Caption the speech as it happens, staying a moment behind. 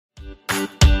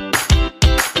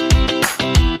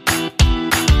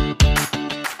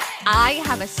I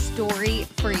have a story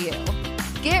for you.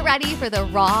 Get ready for the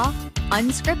raw,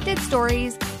 unscripted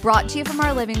stories brought to you from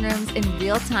our living rooms in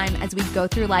real time as we go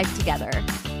through life together.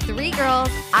 3 girls,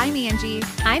 I'm Angie.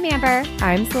 I'm Amber.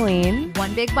 I'm Celine.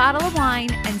 1 big bottle of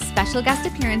wine and special guest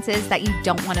appearances that you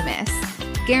don't want to miss.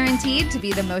 Guaranteed to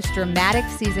be the most dramatic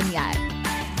season yet.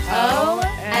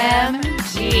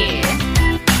 OMG.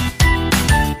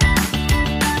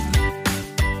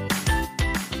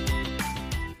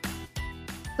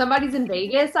 Somebody's in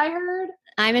Vegas, I heard.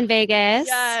 I'm in Vegas.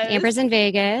 Yes. Amber's in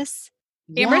Vegas.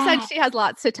 Amber said she has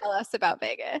lots to tell us about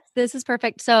Vegas. This is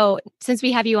perfect. So since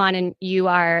we have you on and you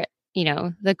are,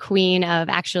 the queen of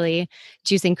actually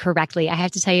juicing correctly, I have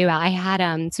to tell you about, I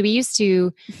had, so we used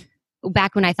to,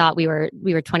 back when I thought we were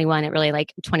 21 at really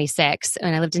like 26,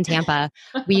 when I lived in Tampa,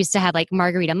 we used to have like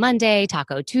Margarita Monday,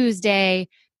 Taco Tuesday,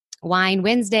 Wine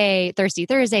Wednesday, Thirsty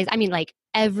Thursdays. I mean, like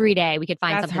every day we could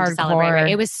find That's something to celebrate.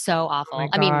 Right? It was so awful. Oh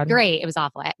I mean, great. It was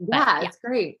awful. Yeah, it's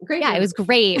great. Great. Yeah, it was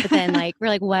great. But then like, we're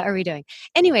like, what are we doing?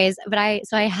 Anyways, I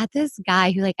had this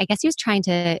guy who like, I guess he was trying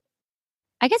to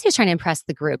impress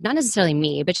the group, not necessarily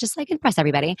me, but just like impress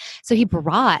everybody. So he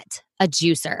brought a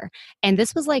juicer, and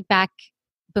this was like back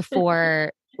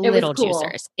before little cool.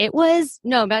 juicers. It was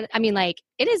but I mean, like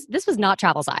this was not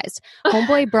travel sized.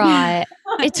 Homeboy brought,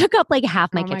 it took up like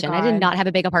half my kitchen. I did not have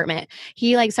a big apartment.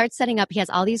 He like starts setting up. He has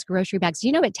all these grocery bags.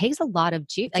 It takes a lot of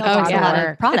juice. Like it takes a lot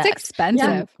of products. It's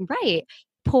expensive. Yeah, right.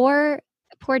 Poor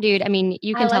dude. I mean,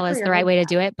 you can tell us the right way to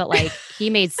do it, but like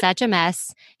he made such a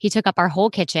mess. He took up our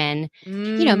whole kitchen,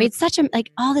 made such a,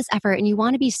 like all this effort, and you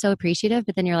want to be so appreciative,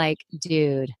 but then you're like,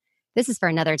 dude, this is for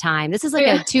another time. This is like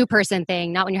a 2-person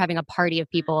thing, not when you're having a party of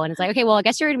people. And it's like, okay, well, I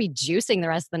guess you're going to be juicing the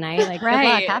rest of the night. Like, good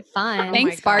luck, have fun.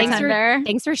 Thanks, bartender.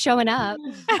 Thanks for showing up.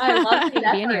 I love the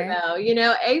effort, though.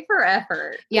 A for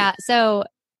effort. Yeah. So,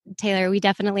 Taylor, we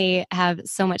definitely have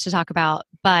so much to talk about.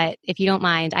 But if you don't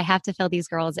mind, I have to fill these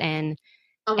girls in.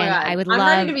 Oh my God. I'm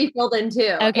ready to be filled in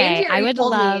too. Okay. I would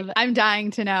love. I'm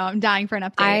dying to know. I'm dying for an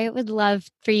update. I would love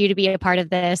for you to be a part of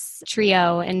this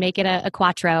trio and make it a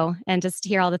quattro and just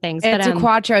hear all the things. It's a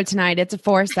quattro tonight. It's a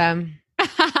foursome.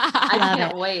 I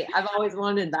can't wait. I've always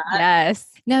wanted that. Yes.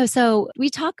 No. So we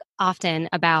talk often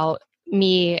about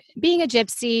me being a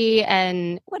gypsy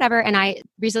and whatever. And I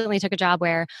recently took a job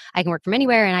where I can work from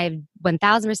anywhere, and I've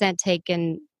 1000%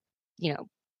 taken,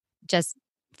 just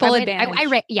full advantage. I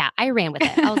ran with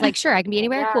it. I was like, sure, I can be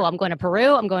anywhere. Cool. I'm going to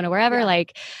Peru. I'm going to wherever. Yeah.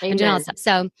 Like, I'm doing all this stuff.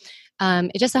 So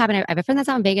it just so happened, I have a friend that's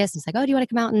out in Vegas. It's like, oh, do you want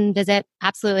to come out and visit?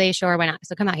 Absolutely. Sure. Why not?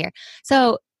 So come out here.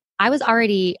 So I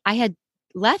had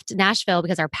left Nashville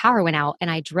because our power went out, and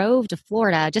I drove to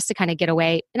Florida just to kind of get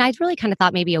away. And I really kind of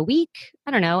thought maybe a week.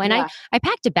 I don't know. And I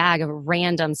packed a bag of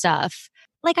random stuff.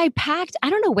 Like I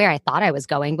don't know where I thought I was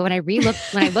going, but when I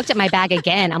looked at my bag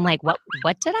again, I'm like, what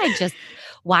did I just,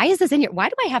 why is this in here? Why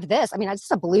do I have this? I mean, it's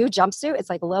just a blue jumpsuit. It's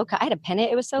like low cut. I had to pin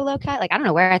it. It was so low cut. Like, I don't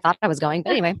know where I thought I was going,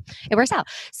 but anyway, it works out.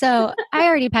 So I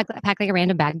already packed like a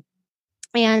random bag,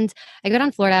 and I go down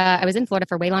to Florida. I was in Florida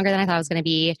for way longer than I thought I was going to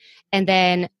be. And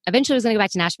then eventually I was going to go back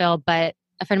to Nashville, but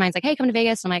a friend of mine's like, hey, come to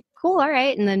Vegas. And I'm like, cool. All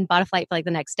right. And then bought a flight for like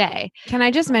the next day. Can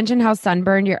I just mention how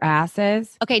sunburned your ass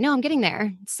is? Okay. No, I'm getting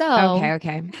there. So,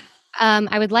 Okay.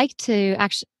 I would like to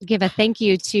actually give a thank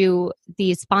you to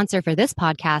the sponsor for this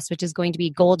podcast, which is going to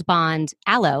be Gold Bond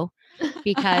Aloe,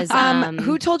 because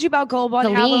who told you about Gold Bond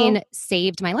Celine Aloe?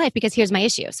 saved my life, because here's my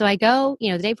issue. So I go,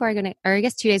 the day before I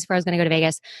guess 2 days before I was going to go to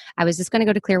Vegas, I was just going to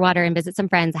go to Clearwater and visit some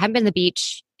friends. I haven't been to the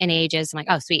beach in ages. I'm like,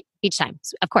 oh, sweet, beach time.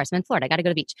 So, of course, I'm in Florida. I got to go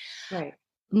to the beach. Right.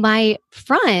 My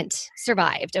front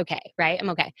survived. Okay. Right. I'm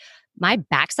okay. My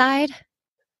backside.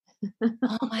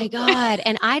 Oh my God.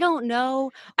 And I don't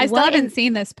know. I still haven't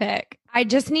seen this pic. I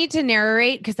just need to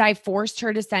narrate because I forced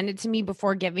her to send it to me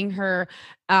before giving her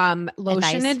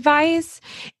lotion advice.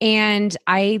 And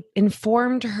I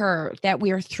informed her that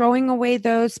we are throwing away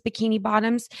those bikini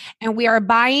bottoms and we are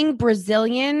buying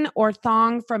Brazilian or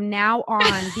thong from now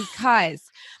on because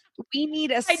we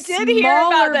need a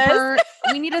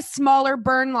we need a smaller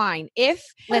burn line.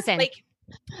 Listen,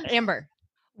 Amber.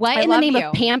 What in the name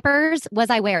of Pampers was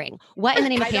I wearing? What in the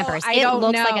name of Pampers? It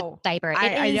looks like a diaper.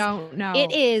 I don't know.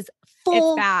 It is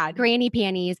full granny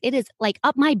panties. It is like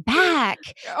up my back.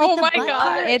 Oh my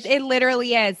God. It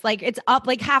literally is. Like it's up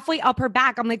like halfway up her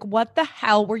back. I'm like, what the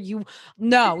hell were you?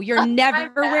 No, you're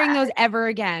never wearing those ever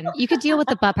again. You could deal with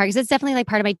the butt part because it's definitely like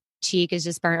part of my cheek is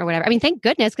just burnt or whatever. I mean, thank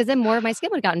goodness, because then more of my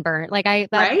skin would have gotten burnt. Like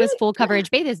that was full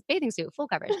coverage bathing suit, full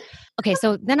coverage. Okay,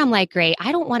 so then I'm like, great.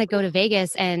 I don't want to go to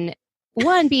Vegas and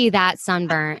one, be that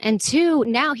sunburnt. And two,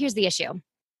 now here's the issue.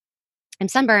 I'm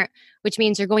sunburnt, which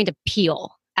means you're going to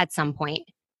peel at some point.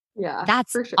 Yeah.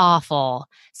 That's for sure. awful.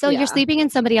 So you're sleeping in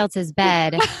somebody else's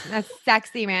bed. That's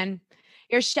sexy, man.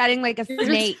 You're shedding like a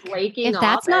snake. If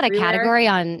that's not everywhere. A category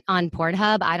on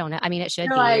Pornhub, I don't know. I mean, it should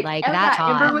be like that's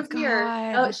hot. Amber was here.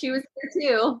 Oh, she was here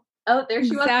too. Oh, there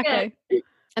she was again.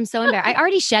 I'm so embarrassed. I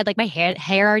already shed, like my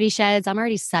hair already sheds. I'm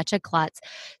already such a klutz.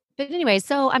 But anyway,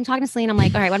 so I'm talking to Celine. I'm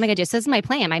like, all right, what am I going to do? So this is my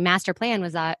plan. My master plan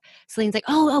was that Celine's like,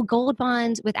 oh, Gold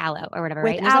Bond with aloe or whatever,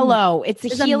 right? With aloe. It's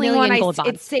a healing one.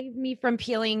 It saved me from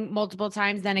peeling multiple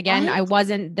times. Then again, I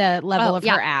wasn't the level of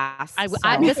her ass.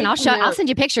 Listen, I'll send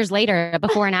you pictures later,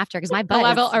 before and after, because my butt the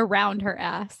level around her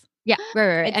ass. Yeah,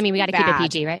 right. I mean, we got to keep it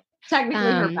PG, right? Technically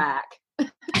her back.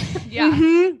 Yeah.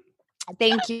 Mm-hmm.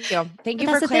 Thank you. Thank you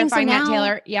for clarifying that,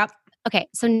 Taylor. Yep. Okay,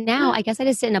 so now I guess I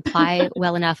just didn't apply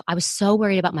well enough. I was so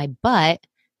worried about my butt.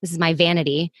 This is my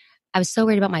vanity. I was so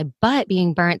worried about my butt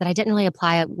being burnt that I didn't really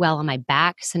apply it well on my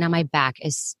back. So now my back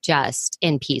is just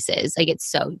in pieces. Like it's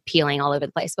so peeling all over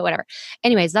the place, but whatever.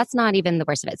 Anyways, that's not even the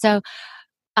worst of it. So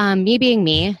me being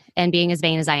me and being as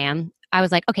vain as I am, I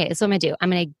was like, okay, this is what I'm going to do.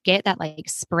 I'm going to get that like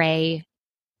spray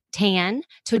tan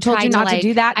to try told you not to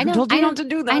do that. I told you not to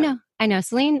do that. I know.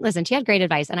 Celine, listen, she had great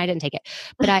advice and I didn't take it.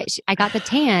 But I got the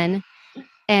tan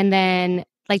and then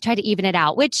like tried to even it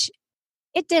out, which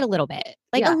it did a little bit.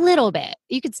 Like a little bit.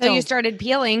 You could still. So you started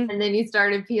peeling. And then you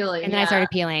started peeling. And then I started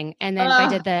peeling. And then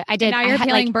now you're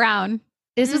peeling brown.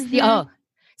 This was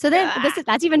So then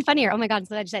that's even funnier. Oh my God.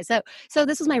 So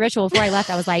this was my ritual before I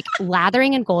left. I was like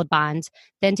lathering in Gold Bond,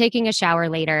 then taking a shower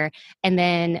later, and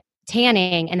then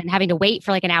tanning, and then having to wait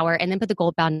for like an hour and then put the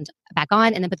Gold Bond back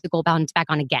on and then put the Gold Bond back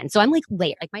on again. So I'm like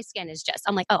layered. Like my skin is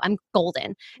I'm like, oh, I'm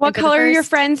golden. What color are your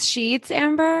friends' sheets,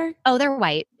 Amber? Oh, they're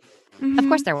white. Mm-hmm. Of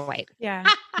course they're white. Yeah.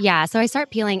 Yeah. So I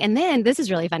start peeling. And then this is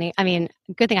really funny. I mean,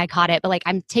 good thing I caught it, but like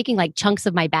I'm taking like chunks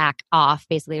of my back off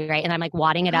basically, right? And I'm like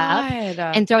wadding it up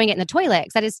and throwing it in the toilet.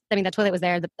 Cause the toilet was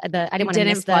there. I didn't want to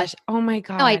miss flush. Oh my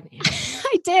God. No, I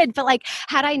did. But like,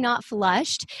 had I not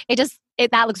flushed,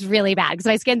 that looks really bad because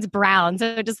my skin's brown.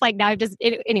 So just like now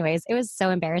anyways, it was so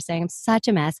embarrassing. I'm such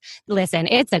a mess. Listen,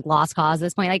 it's a lost cause at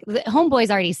this point. Like the homeboy's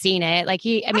already seen it. Like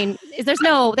there's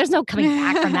no coming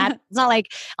back from that. It's not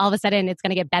like all of a sudden it's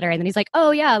going to get better. And then he's like, oh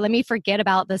yeah, let me forget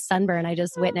about the sunburn I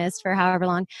just witnessed for however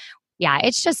long. Yeah.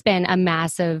 It's just been a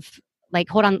massive, like,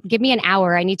 hold on, give me an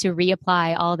hour. I need to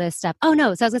reapply all this stuff. Oh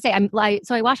no. So I was gonna say,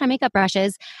 so I washed my makeup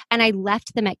brushes and I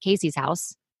left them at Casey's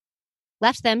house,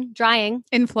 left them drying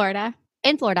in Florida.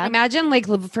 Imagine like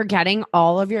forgetting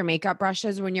all of your makeup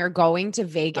brushes when you're going to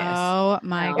Vegas. Oh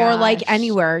my god. Or like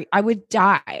anywhere. I would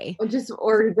die. Or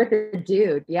with a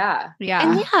dude. Yeah. Yeah.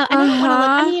 And I don't want to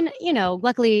look. I mean,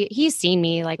 luckily he's seen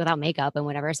me like without makeup and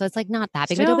whatever. So it's like not that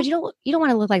big of a deal, but you don't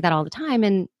want to look like that all the time.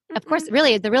 And of course,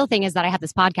 really, the real thing is that I have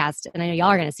this podcast and I know y'all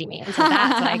are going to see me. And so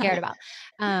that's what I cared about.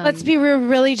 Let's be real,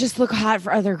 really just look hot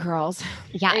for other girls.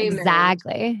 Yeah, Amen.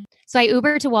 Exactly. So I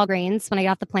Uber to Walgreens when I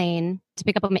got off the plane to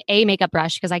pick up a makeup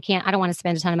brush because I don't want to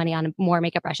spend a ton of money on more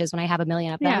makeup brushes when I have a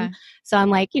million of them. Yeah. So I'm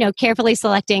like, carefully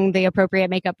selecting the appropriate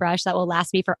makeup brush that will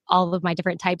last me for all of my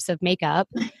different types of makeup.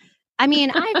 I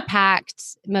mean, I've packed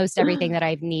most everything that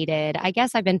I've needed. I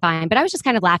guess I've been fine, but I was just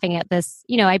kind of laughing at this.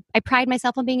 I pride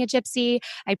myself on being a gypsy.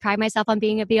 I pride myself on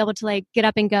be able to like get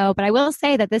up and go. But I will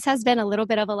say that this has been a little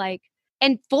bit of a like,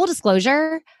 and full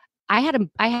disclosure, I had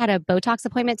a Botox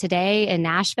appointment today in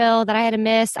Nashville that I had to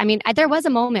miss. I mean, there was a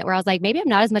moment where I was like, maybe I'm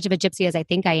not as much of a gypsy as I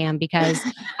think I am because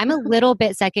I'm a little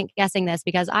bit second guessing this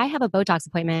because I have a Botox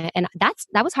appointment and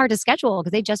that was hard to schedule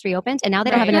because they just reopened and now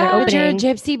they don't have another opening.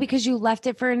 You're a gypsy because you left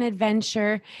it for an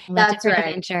adventure. That's right.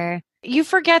 Adventure. You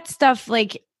forget stuff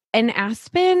like in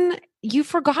Aspen. You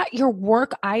forgot your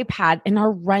work iPad in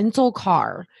our rental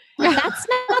car. That's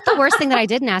not the worst thing that I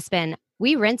did in Aspen.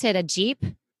 We rented a Jeep,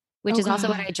 which is also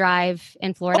what I drive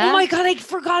in Florida. Oh my God, I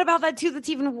forgot about that too. That's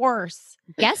even worse.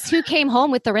 Guess who came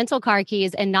home with the rental car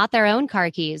keys and not their own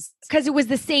car keys? Because it was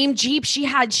the same Jeep she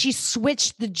had. She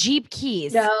switched the Jeep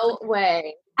keys. No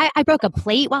way. I broke a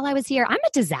plate while I was here. I'm a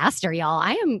disaster, y'all.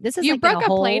 You like broke a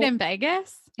plate in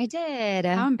Vegas? I did.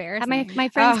 How embarrassing. My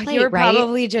friend's plate, you were right?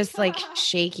 Probably just like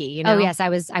shaky, Oh yes, I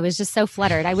was just so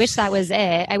fluttered. I wish that was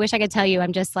it. I wish I could tell you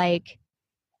I'm just like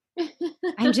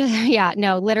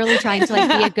literally trying to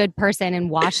like be a good person and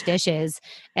wash dishes.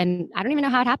 And I don't even know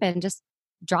how it happened. Just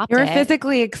dropped it. You're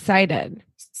physically excited.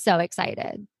 So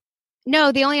excited.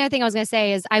 No, the only other thing I was going to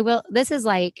say is this is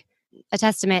like a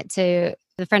testament to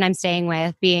the friend I'm staying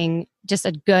with being just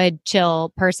a good,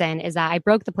 chill person is that I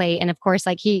broke the plate. And of course,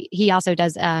 like he also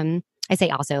does, I say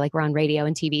also like we're on radio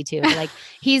and TV too. Like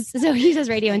he does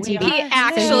radio and TV. He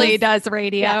actually does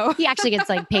radio. Yeah, he actually gets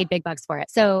like paid big bucks for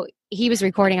it. So he was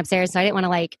recording upstairs. So I didn't want to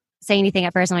like say anything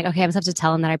at first. I'm like, okay, I just have to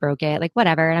tell him that I broke it, like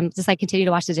whatever. And I'm just like, continue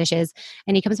to wash the dishes.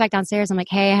 And he comes back downstairs. I'm like,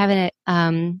 hey, I have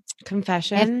an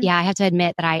confession. I have to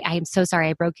admit that I am so sorry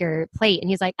I broke your plate. And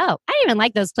he's like, oh, I didn't even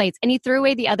like those plates. And he threw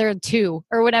away the other 2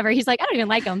 or whatever. He's like, I don't even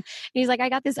like them. And he's like, I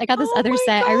got this other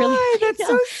set. God, I really, that's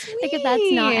so sweet. like,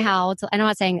 that's not how I'm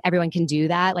not saying everyone can do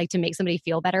that, like to make somebody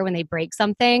feel better when they break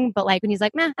something. But like when he's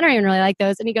like, I don't even really like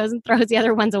those. And he goes and throws the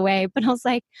other ones away. But I was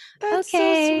like, that's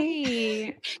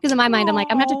okay. Because in my mind, I'm like,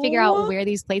 I'm going to have to figure out where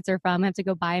these plates are from. I have to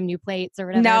go buy him new plates or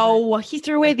whatever. No, he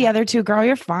threw away the other 2. Girl,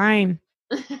 you're fine.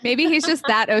 Maybe he's just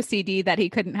that OCD that he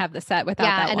couldn't have the set without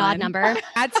that an one. odd number.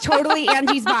 That's totally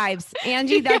Angie's vibes.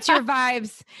 Angie, that's your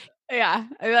vibes. Yeah.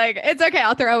 Like, it's okay.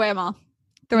 I'll throw away them all.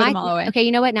 Throw them all away. Okay,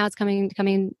 you know what? Now it's coming.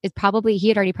 It's probably, he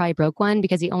had already probably broke one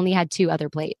because he only had 2 other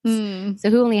plates. So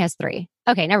who only has 3?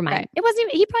 Okay, never mind. Right. It wasn't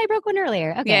even, he probably broke one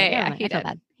earlier. Okay. Yeah.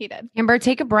 He did. Amber,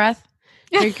 take a breath.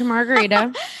 Drink your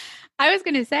margarita. I was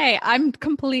going to say, I'm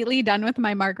completely done with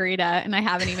my margarita and I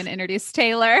haven't even introduced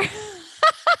Taylor.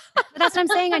 But that's what I'm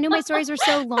saying. I knew my stories were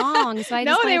so long. So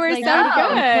they were so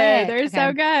good. They're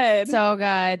so good. So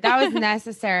good. That was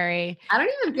necessary. I don't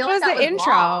even feel like that was the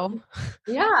intro. Long.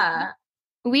 Yeah.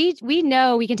 We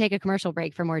know we can take a commercial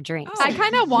break for more drinks. I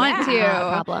kind of want to.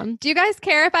 No problem. Do you guys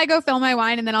care if I go fill my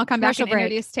wine and then I'll come back and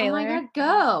introduce Taylor? Oh my God,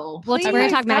 go. We're going to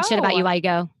talk mad shit about you while you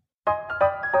go.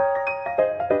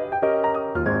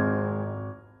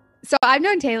 So I've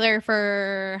known Taylor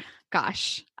for,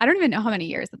 gosh, I don't even know how many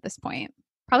years at this point.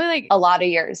 Probably like a lot of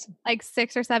years. Like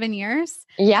 6 or 7 years.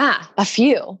 Yeah, a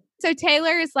few. So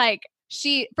Taylor is like,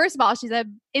 first of all, she's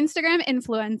an Instagram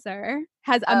influencer,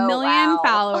 has a million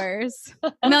followers.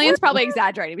 A million's probably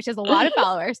exaggerating, but she has a lot of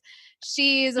followers.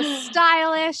 She's a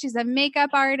stylist. She's a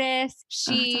makeup artist.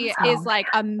 She is like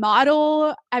a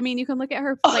model. I mean, you can look at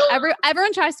her. Like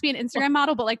everyone tries to be an Instagram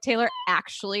model, but like Taylor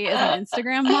actually is an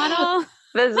Instagram model.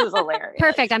 This is hilarious.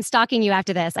 Perfect. I'm stalking you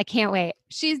after this. I can't wait.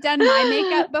 She's done my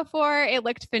makeup before. It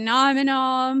looked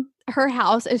phenomenal. Her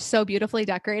house is so beautifully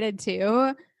decorated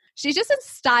too. She's just a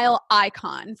style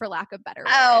icon, for lack of better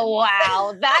words. Oh,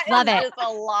 wow. That Love is it. just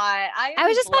a lot. I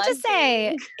was just about to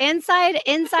say, inside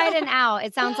and out.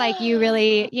 It sounds like you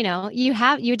really,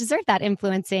 you deserve that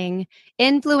influencer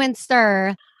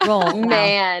role.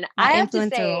 Man, I have to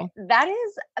say that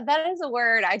is a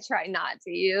word I try not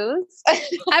to use.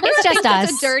 Everyone thinks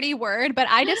it's a dirty word, but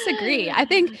I disagree. I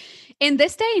think in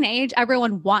this day and age,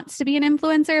 everyone wants to be an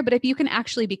influencer, but if you can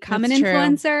actually become an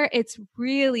influencer, it's a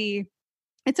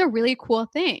really cool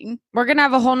thing. We're going to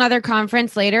have a whole nother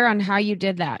conference later on how you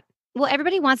did that. Well,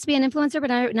 everybody wants to be an influencer, but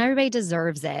not everybody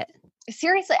deserves it.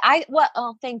 Seriously,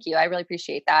 thank you. I really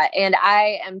appreciate that. And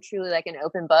I am truly like an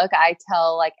open book. I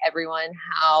tell like everyone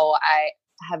how I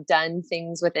have done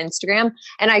things with Instagram,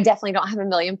 and I definitely don't have 1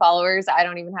 million followers. I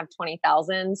don't even have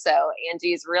 20,000. So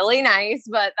Angie's really nice,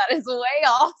 but that is way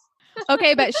off.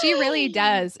 Okay, but she really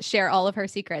does share all of her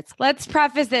secrets. Let's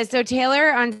preface this. So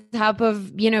Taylor, on top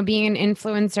of, being an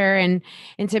influencer and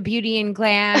into beauty and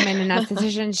glam and an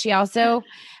esthetician, she also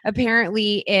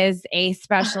apparently is a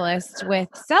specialist with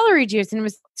celery juice. And it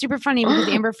was super funny because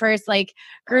Amber first,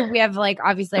 group, we have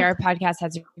obviously our podcast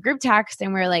has a group text,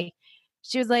 and we're like,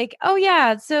 she was like, oh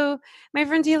yeah. So my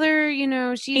friend Taylor,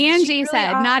 she's really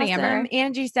said, awesome. Not Amber.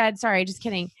 Angie said, sorry, just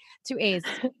kidding. 2 A's.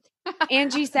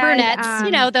 Angie said,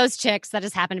 brunettes, those chicks that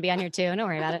just happen to be on here too. Don't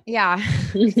worry about it. Yeah.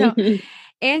 So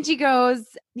Angie goes,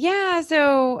 yeah.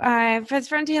 So his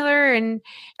friend Taylor, and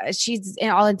she's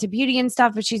all into beauty and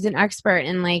stuff, but she's an expert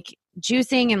in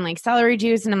juicing and celery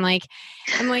juice. And I'm like,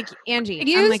 Angie,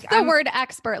 use the word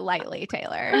expert lightly,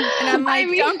 Taylor. And I'm like,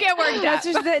 don't get worked up.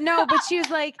 No, but she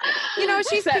was like,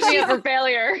 she's set me up for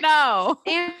failure. No,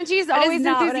 Angie's always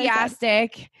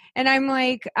enthusiastic. And I'm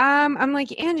like,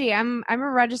 Angie, I'm a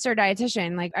registered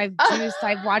dietitian. I've juiced,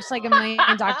 I've watched 1 million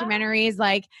documentaries.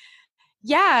 But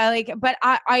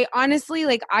I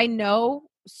honestly, I know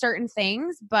certain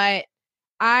things, but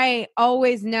I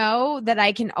always know that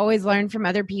I can always learn from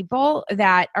other people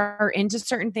that are into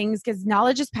certain things, because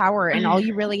knowledge is power, and all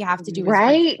you really have to do is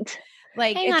right.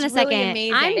 Hang on a second.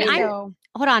 Really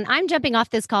hold on. I'm jumping off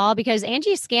this call because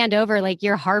Angie scanned over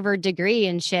your Harvard degree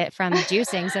and shit from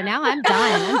juicing. So now I'm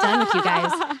done. I'm done with you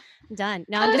guys. I'm done.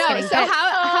 No, I'm just kidding. So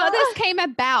how this came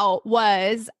about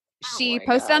was she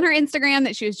posted on her Instagram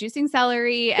that she was juicing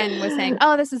celery and was saying,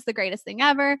 oh, this is the greatest thing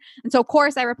ever. And so of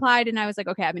course I replied, and I was like,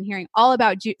 okay, I've been hearing all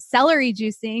about celery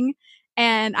juicing,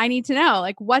 and I need to know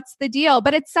what's the deal.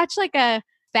 But it's such a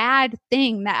fad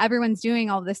thing that everyone's doing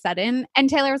all of a sudden. And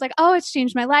Taylor was like, oh, it's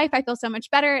changed my life. I feel so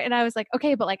much better. And I was like,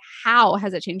 okay, but how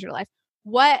has it changed your life?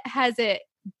 What has it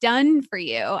done for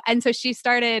you? And so she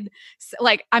started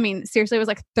like, I mean, seriously, it was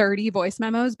like 30 voice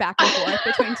memos back and forth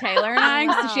between Taylor and I.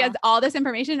 Wow. So she has all this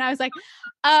information. And I was like,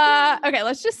 okay,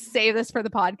 let's just save this for the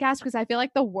podcast because I feel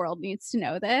like the world needs to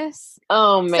know this.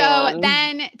 Oh man. So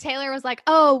then Taylor was like,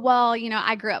 oh, well, you know,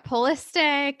 I grew up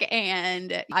holistic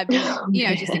and I've been, you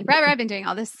know, juicing forever. I've been doing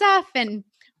all this stuff and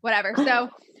whatever. So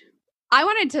I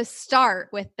wanted to start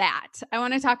with that. I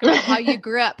want to talk about how you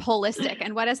grew up holistic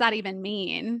and what does that even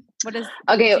mean? What did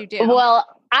you do? Well,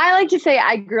 I like to say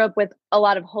I grew up with a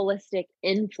lot of holistic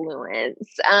influence,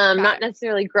 not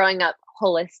necessarily growing up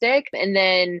holistic. And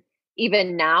then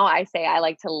even now I say I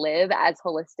like to live as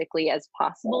holistically as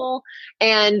possible.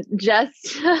 And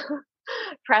just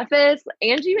preface,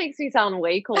 Angie makes me sound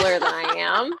way cooler than I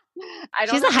am.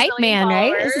 She's a hype man,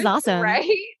 right? This is awesome. Right?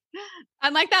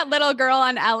 I'm like that little girl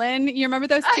on Ellen. You remember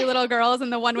those two little girls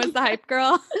and the one was the hype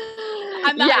girl?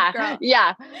 I'm the hype girl.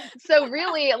 Yeah. So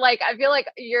really, like, I feel like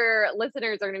your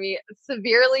listeners are going to be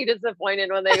severely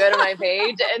disappointed when they go to my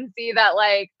page and see that,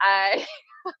 like, I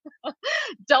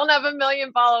don't have 1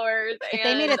 million followers. If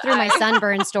they made it through my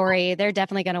sunburn story, they're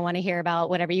definitely going to want to hear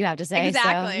about whatever you have to say.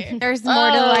 Exactly. So. There's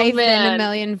more to life than 1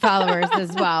 million followers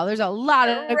as well. There's a lot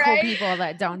of cool people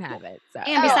that don't have it. So.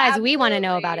 And besides, we want to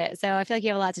know about it. So I feel like you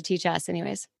have a lot to teach us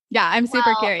anyways. Yeah, I'm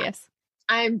super curious.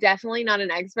 I'm definitely not an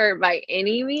expert by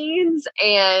any means.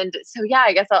 And so, yeah,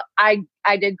 I guess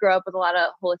I did grow up with a lot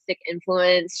of holistic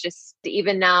influence. Just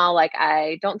even now, like,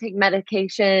 I don't take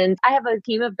medications. I have a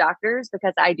team of doctors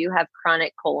because I do have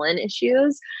chronic colon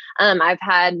issues. I've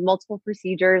had multiple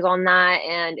procedures on that,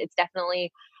 and it's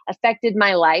definitely affected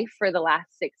my life for the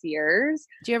last 6 years.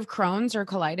 Do you have Crohn's or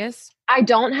colitis? I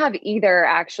don't have either,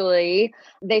 actually.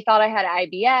 They thought I had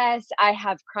IBS. I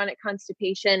have chronic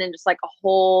constipation and just like a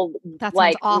whole, that sounds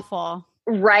like, awful.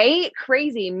 Right?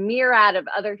 Crazy myriad of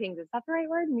other things. Is that the right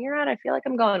word? Myriad? I feel like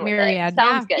I'm going with Myriad. it.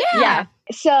 Sounds good. Yeah.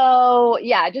 So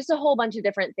yeah, just a whole bunch of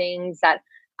different things that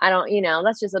I don't,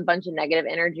 that's just a bunch of negative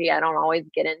energy I don't always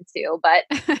get into, but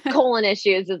colon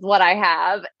issues is what I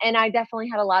have. And I definitely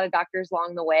had a lot of doctors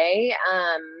along the way,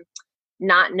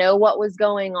 not know what was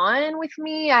going on with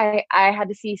me. I had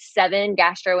to see 7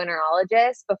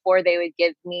 gastroenterologists before they would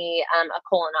give me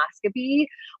a colonoscopy,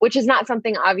 which is not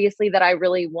something obviously that I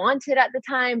really wanted at the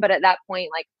time. But at that point,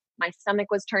 like, my stomach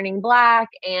was turning black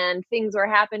and things were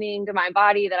happening to my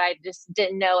body that I just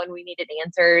didn't know, and we needed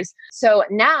answers. So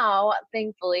now,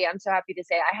 thankfully, I'm so happy to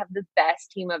say I have the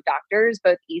best team of doctors,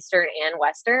 both Eastern and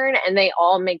Western, and they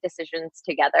all make decisions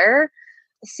together.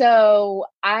 So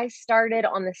I started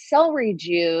on the celery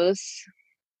juice.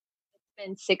 It's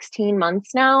been 16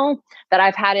 months now that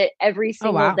I've had it every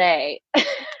single day.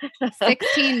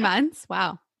 16 months?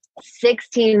 Wow.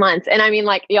 16 months. And I mean,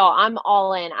 like, y'all, I'm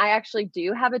all in. I actually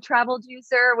do have a travel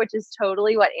juicer, which is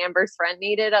totally what Amber's friend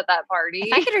needed at that party.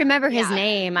 If I could remember his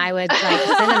name, I would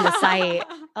send him the site.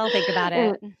 I'll think about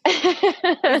it.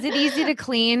 Is it easy to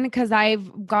clean? Because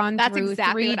I've gone through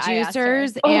exactly 3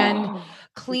 juicers and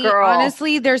clean. Girl.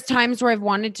 Honestly, there's times where I've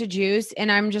wanted to juice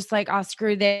and I'm just like, I'll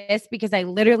screw this because I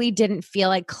literally didn't feel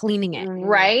like cleaning it.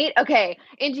 Right? Okay.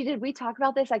 Angie, did we talk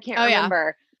about this? I can't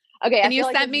remember. Okay. And you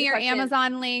sent me your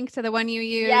Amazon link to the one you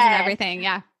use and everything.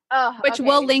 Yeah. Which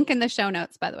we'll link in the show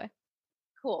notes, by the way.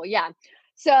 Cool. Yeah.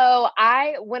 So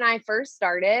when I first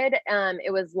started,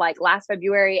 it was like last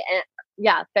February,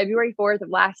 and February 4th of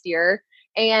last year.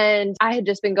 And I had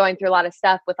just been going through a lot of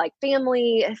stuff with like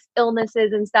family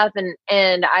illnesses and stuff.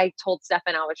 And I told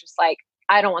Stefan, I was just like,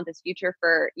 I don't want this future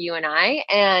for you and I.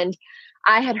 And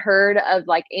I had heard of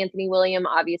like Anthony William,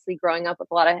 obviously growing up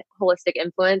with a lot of holistic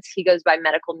influence. He goes by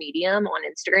Medical Medium on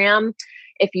Instagram.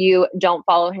 If you don't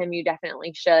follow him, you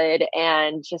definitely should,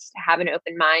 and just have an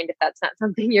open mind if that's not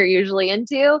something you're usually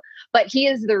into. But he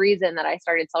is the reason that I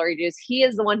started celery juice. He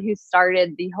is the one who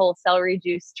started the whole celery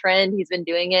juice trend. He's been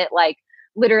doing it like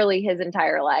literally his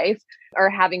entire life, or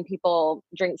having people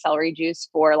drink celery juice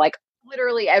for like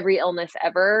literally every illness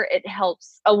ever. It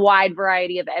helps a wide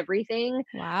variety of everything.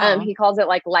 Wow. He calls it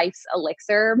like life's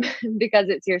elixir because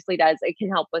it seriously does. It can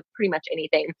help with pretty much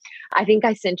anything. I think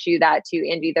I sent you that too,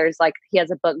 Andy. He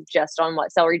has a book just on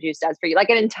what celery juice does for you,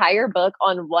 like an entire book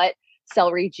on what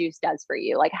celery juice does for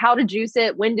you, like how to juice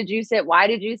it, when to juice it, why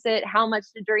to juice it, how much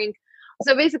to drink.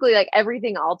 So basically like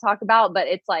everything I'll talk about, but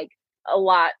it's like a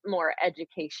lot more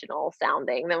educational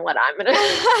sounding than what I'm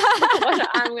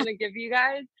gonna give you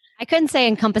guys. I couldn't say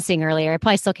encompassing earlier. I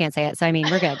probably still can't say it. So, I mean,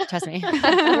 we're good. Trust me.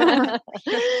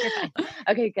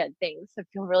 Okay, good. Thanks. I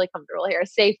feel really comfortable here. A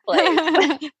safe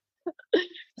place.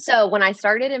 So when I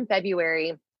started in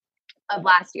February of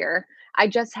last year, I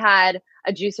just had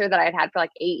a juicer that I'd had for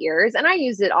like 8 years. And I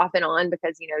used it off and on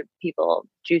because, people,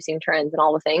 juicing trends and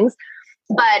all the things.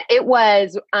 But it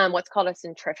was what's called a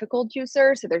centrifugal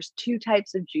juicer. So there's 2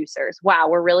 types of juicers. Wow,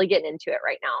 we're really getting into it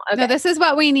right now. Okay. No, this is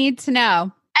what we need to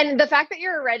know. And the fact that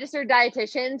you're a registered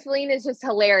dietitian, Celine, is just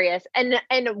hilarious. And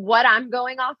what I'm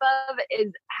going off of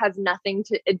has nothing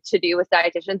to do with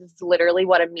dietitians. It's literally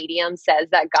what a medium says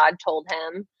that God told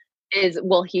him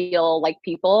will heal like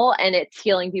people, and it's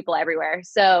healing people everywhere.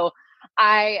 So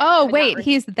wait,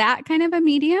 he's that kind of a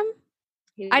medium?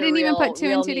 I didn't even put 2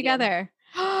 and 2 together.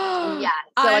 Yeah.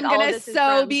 So I'm going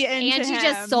to be into Angie him.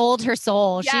 just sold her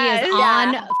soul. Yes. She is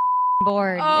on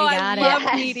board. Oh, they got I love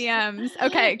Yes. mediums.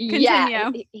 Okay, continue.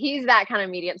 Yeah, he's that kind of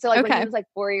medium. So like when Okay. he was like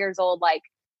 4 years old, like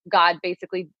God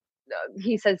basically,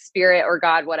 he says spirit or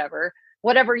God,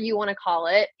 whatever you want to call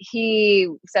it. He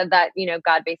said that,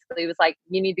 God basically was like,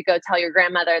 you need to go tell your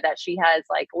grandmother that she has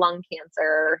like lung cancer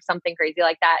or something crazy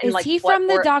like that. Is and like he from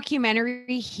the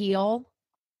documentary Heal?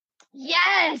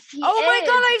 Yes. Oh my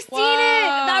God, I've seen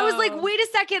it. I was like, Whoa. wait a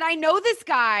second. I know this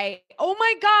guy. Oh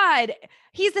my God.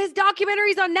 His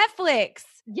documentary's on Netflix.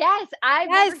 Yes.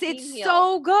 It's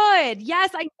so good.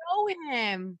 Yes, I know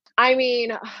him. I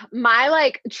mean,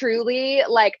 my truly,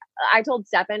 I told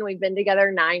Stefan, we've been together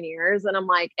 9 years, and I'm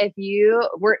like, we've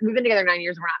been together 9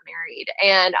 years, we're not married.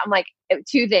 And I'm like,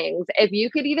 2 things. If you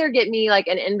could either get me like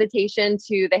an invitation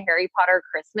to the Harry Potter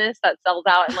Christmas that sells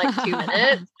out in like 2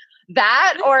 minutes,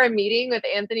 that or a meeting with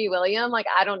Anthony William, like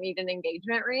I don't need an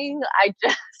engagement ring. I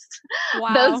just,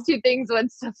 those 2 things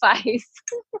would suffice.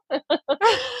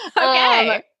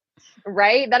 Okay.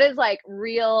 Right. That is like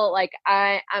real, like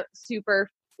I'm super,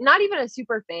 not even a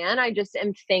super fan. I just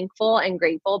am thankful and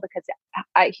grateful because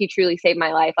he truly saved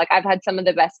my life. Like I've had some of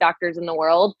the best doctors in the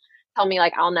world tell me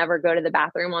like, I'll never go to the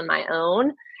bathroom on my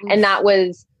own. Oof. And that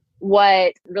was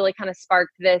what really kind of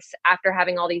sparked this after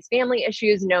having all these family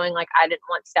issues, knowing like I didn't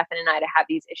want Stefan and I to have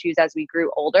these issues as we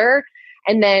grew older.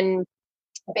 And then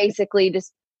basically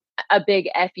just a big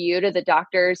FU to the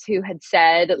doctors who had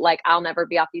said like, I'll never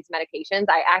be off these medications.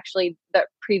 I actually, the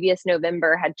previous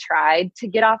November had tried to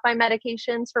get off my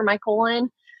medications for my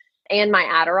colon and my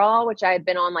Adderall, which I had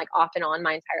been on like off and on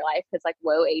my entire life because like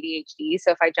low ADHD.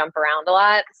 So if I jump around a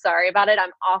lot, sorry about it.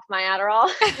 I'm off my Adderall.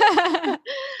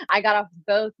 I got off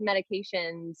both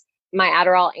medications, my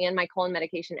Adderall and my colon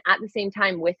medication at the same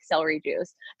time with celery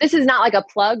juice. This is not like a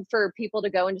plug for people to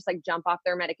go and just like jump off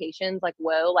their medications. Like,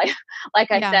 whoa, like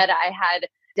I said, I had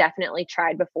definitely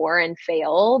tried before and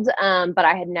failed. But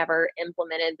I had never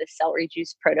implemented the celery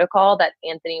juice protocol that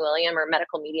Anthony William or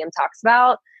medical medium talks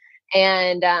about.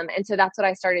 And so that's what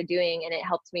I started doing, and it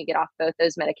helped me get off both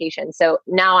those medications. So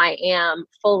now I am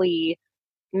fully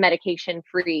medication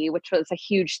free, which was a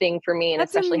huge thing for me, and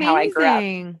That's especially amazing. how I grew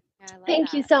up. Yeah,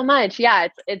 Thank you so much. Yeah,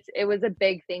 it was a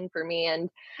big thing for me, and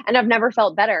I've never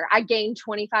felt better. I gained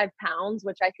 25 pounds,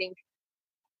 which I think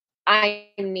I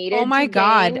needed. Oh my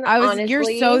God. Honestly. You're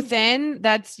so thin.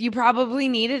 You probably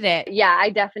needed it. Yeah,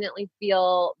 I definitely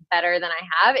feel better than I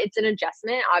have. It's an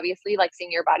adjustment, obviously, like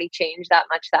seeing your body change that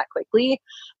much that quickly.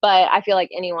 But I feel like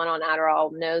anyone on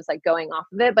Adderall knows like going off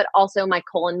of it, but also my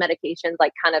colon medications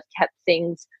like kind of kept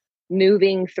things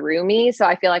moving through me. So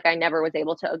I feel like I never was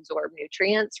able to absorb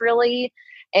nutrients really.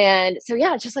 And so,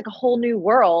 yeah, it's just like a whole new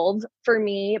world for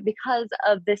me because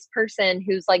of this person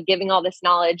who's like giving all this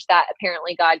knowledge that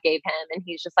apparently God gave him. And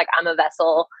he's just like, I'm a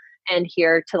vessel and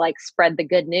here to like spread the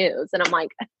good news. And I'm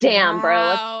like, damn,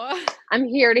 bro, I'm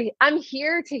here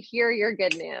to hear your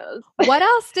good news. What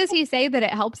else does he say that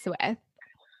it helps with?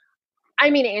 I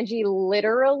mean, Angie,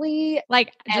 literally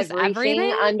like just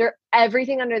everything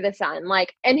under the sun.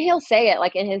 Like, and he'll say it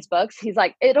like in his books, he's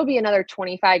like, it'll be another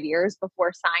 25 years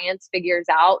before science figures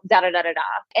out da da da da da.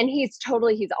 And he's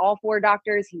all for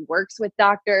doctors. He works with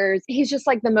doctors. He's just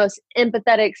like the most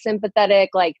empathetic,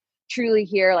 sympathetic, like truly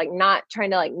here, like not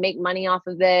trying to like make money off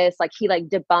of this. Like he like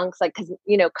debunks like, cause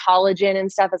collagen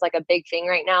and stuff is like a big thing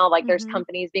right now. Like there's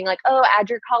companies being like, oh, add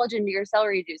your collagen to your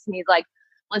celery juice. And he's like,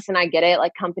 listen, I get it.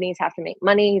 Like companies have to make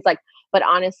money. He's like, but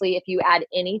honestly, if you add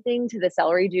anything to the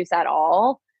celery juice at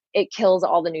all, it kills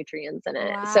all the nutrients in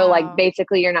it. Wow. So like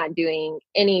basically you're not doing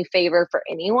any favor for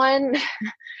anyone.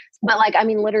 But like, I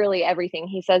mean, literally everything.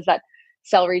 He says that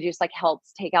celery juice like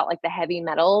helps take out like the heavy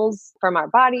metals from our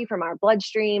body, from our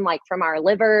bloodstream, like from our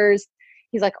livers.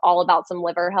 He's like all about some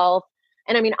liver health.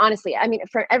 And I mean, honestly,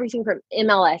 for everything from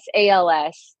MLS,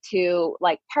 ALS to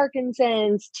like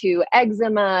Parkinson's to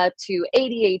eczema to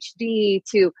ADHD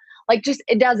to like, just,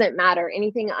 it doesn't matter.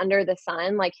 Anything under the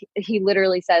sun. Like he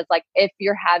literally says, like, if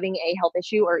you're having a health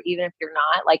issue or even if you're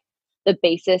not, like the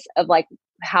basis of like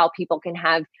how people can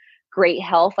have great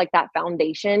health, like that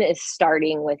foundation is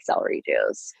starting with celery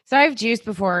juice. So I've juiced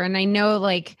before and I know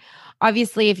like,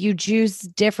 obviously if you juice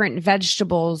different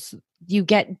vegetables, you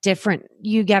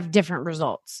have different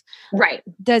results. Right.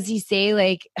 Does he say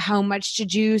like how much to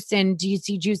juice, and do you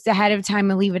see juice ahead of time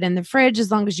and leave it in the fridge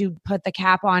as long as you put the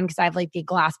cap on? Cause I have like the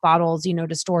glass bottles,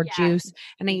 to store juice,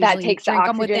 and I That usually takes drink the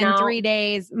them within oxygen 3 out.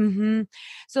 days.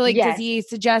 So like, does he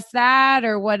suggest that,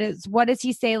 or what does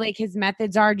he say like his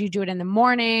methods are? Do you do it in the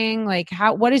morning? Like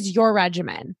what is your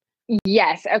regimen?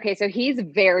 Yes. Okay. So he's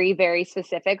very, very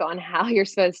specific on how you're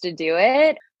supposed to do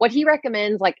it. What he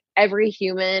recommends, like every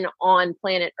human on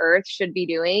planet Earth should be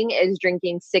doing, is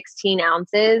drinking 16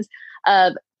 ounces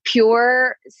of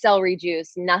pure celery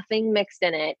juice, nothing mixed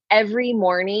in it, every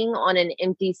morning on an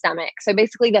empty stomach. So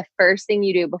basically, the first thing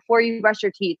you do before you brush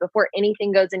your teeth, before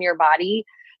anything goes in your body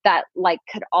that like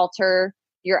could alter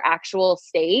your actual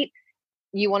state,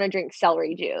 you want to drink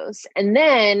celery juice. And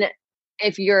then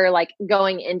if you're like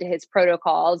going into his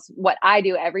protocols, what I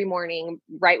do every morning,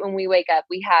 right when we wake up,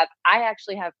 I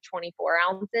actually have 24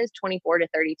 ounces, 24 to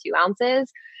 32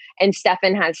 ounces, and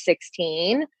Stefan has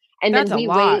 16. And That's then we a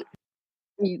lot. wait.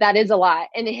 That is a lot.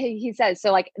 And he says,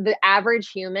 so like the average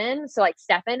human, so like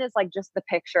Stefan is like just the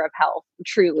picture of health,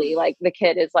 truly. Like the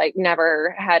kid is like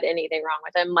never had anything wrong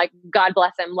with him. Like, God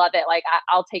bless him, love it. Like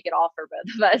I'll take it all for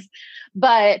both of us.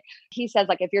 But he says,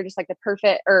 like, if you're just like the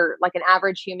perfect, or like an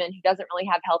average human who doesn't really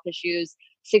have health issues,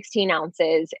 16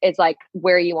 ounces is like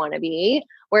where you want to be.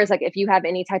 Whereas like if you have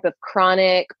any type of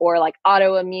chronic or like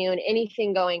autoimmune,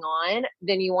 anything going on,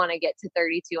 then you want to get to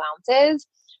 32 ounces.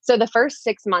 So the first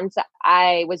 6 months that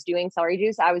I was doing celery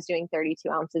juice, I was doing 32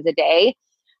 ounces a day.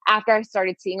 After I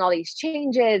started seeing all these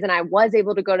changes and I was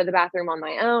able to go to the bathroom on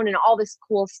my own and all this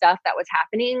cool stuff that was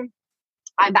happening,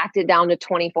 I backed it down to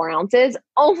 24 ounces,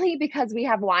 only because we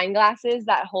have wine glasses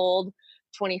that hold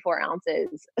 24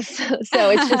 ounces.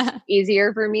 So it's just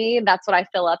easier for me. That's what I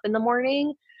fill up in the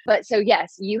morning. But so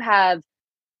yes, you have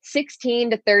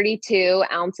 16 to 32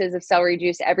 ounces of celery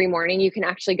juice every morning. You can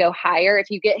actually go higher.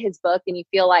 If you get his book and you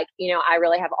feel like, I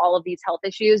really have all of these health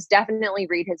issues, definitely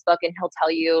read his book and he'll tell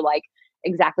you like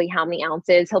exactly how many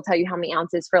ounces. He'll tell you how many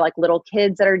ounces for like little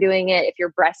kids that are doing it, if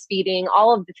you're breastfeeding,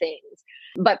 all of the things.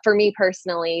 But for me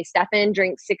personally, Stefan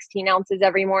drinks 16 ounces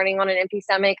every morning on an empty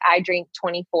stomach. I drink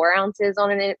 24 ounces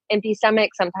on an empty stomach,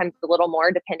 sometimes a little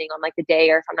more depending on like the day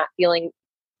or if I'm not feeling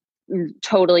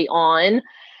totally on.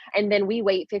 And then we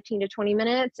wait 15 to 20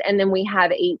 minutes. And then we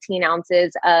have 18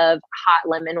 ounces of hot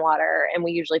lemon water. And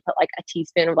we usually put like a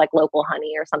teaspoon of like local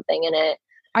honey or something in it.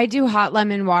 I do hot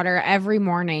lemon water every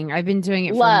morning. I've been doing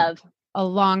it for a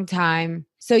long time.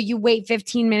 So you wait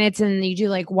 15 minutes and you do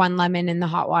like 1 lemon in the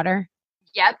hot water?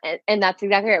 Yep. And that's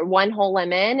exactly right. 1 whole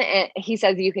lemon. And he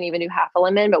says you can even do half a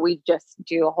lemon, but we just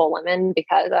do a whole lemon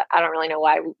because I don't really know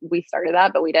why we started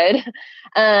that, but we did.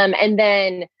 And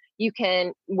then you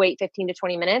can wait 15 to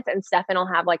 20 minutes and Stefan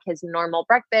will have like his normal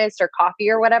breakfast or coffee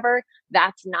or whatever.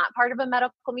 That's not part of a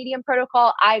medical medium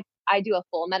protocol. I do a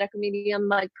full medical medium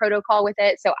like protocol with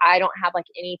it. So I don't have like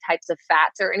any types of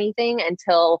fats or anything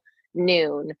until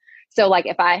noon. So like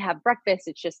if I have breakfast,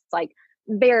 it's just like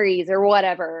berries or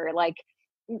whatever. Like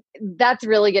that's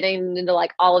really getting into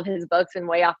like all of his books and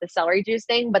way off the celery juice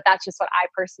thing. But that's just what I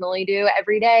personally do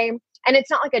every day. And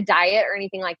it's not like a diet or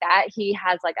anything like that. He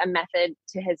has like a method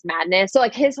to his madness. So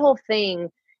like his whole thing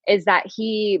is that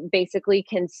he basically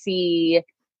can see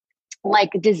like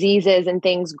diseases and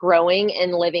things growing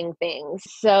in living things.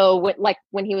 So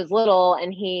when he was little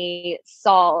and he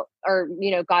saw, or,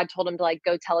 God told him to like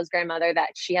go tell his grandmother that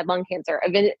she had lung cancer.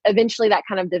 Eventually that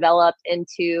kind of developed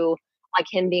into like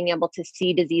him being able to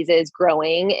see diseases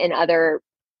growing in other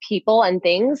people and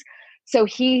things. So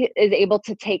he is able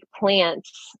to take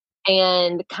plants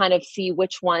and kind of see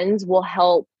which ones will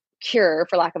help cure,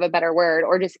 for lack of a better word,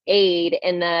 or just aid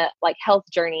in the like health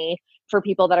journey for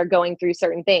people that are going through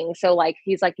certain things. So like,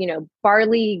 he's like,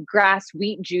 barley grass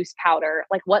wheat juice powder.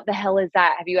 Like, what the hell is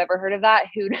that? Have you ever heard of that?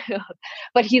 Who knows?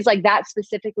 But he's like, that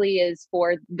specifically is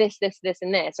for this,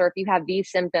 and this, or if you have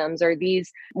these symptoms or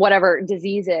these whatever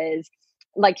diseases.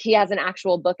 Like he has an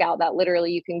actual book out that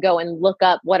literally you can go and look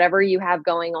up whatever you have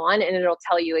going on and it'll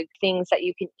tell you things that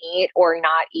you can eat or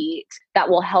not eat that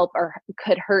will help or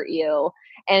could hurt you.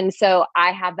 And so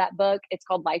I have that book. It's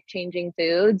called Life Changing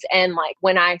Foods. And like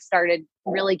when I started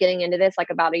really getting into this, like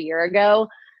about a year ago,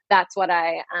 that's what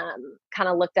I kind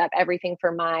of looked up everything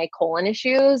for my colon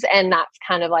issues. And that's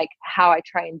kind of like how I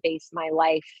try and base my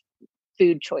life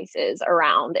food choices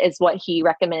around is what he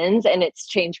recommends. And it's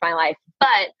changed my life.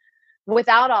 But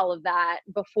without all of that,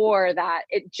 before that,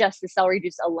 the celery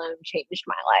juice alone changed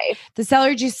my life. The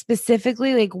celery juice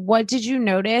specifically, like what did you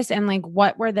notice and like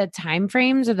what were the time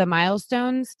frames or the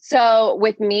milestones? So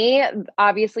with me,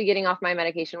 obviously getting off my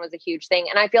medication was a huge thing.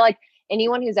 And I feel like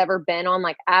anyone who's ever been on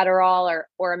like Adderall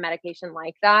or a medication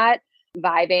like that,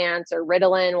 Vyvanse or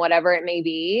Ritalin, whatever it may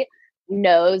be,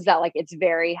 knows that like it's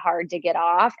very hard to get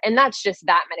off. And that's just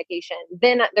that medication.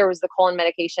 Then there was the colon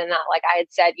medication that, like I had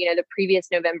said, the previous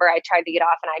November I tried to get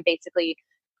off and I basically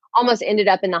almost ended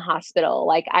up in the hospital.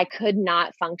 Like I could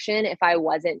not function if I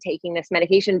wasn't taking this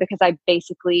medication because I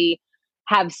basically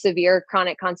have severe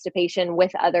chronic constipation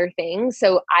with other things.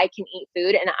 So I can eat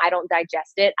food and I don't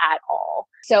digest it at all.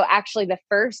 So actually the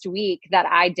first week that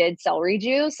I did celery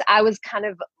juice, I was kind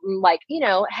of like,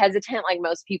 hesitant, like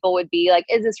most people would be like,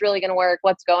 is this really going to work?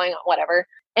 What's going on? Whatever.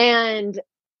 And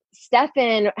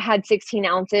Stefan had 16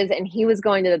 ounces and he was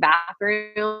going to the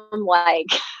bathroom like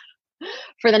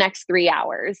for the next 3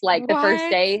 hours. Like the first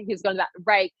day he was going to that.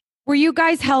 Right. Were you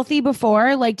guys healthy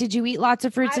before? Like, did you eat lots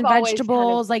of fruits and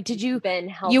vegetables? Like, did you been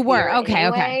healthy? You were okay.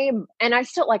 Anyway. Okay. And I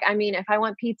still like, I mean, if I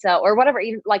want pizza or whatever,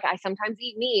 even like I sometimes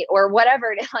eat meat or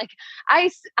whatever. Like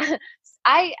I,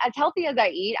 as healthy as I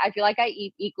eat, I feel like I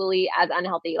eat equally as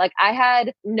unhealthy. Like I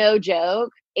had, no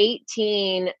joke,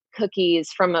 18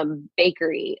 cookies from a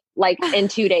bakery, like in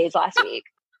 2 days last week.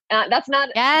 That's not.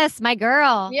 Yes, my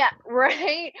girl. Yeah,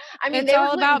 right. I mean, it's they all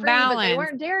were about free, balance. but they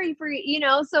weren't dairy free,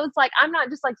 So it's like I'm not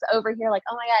just like over here like,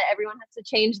 oh my God, everyone has to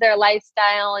change their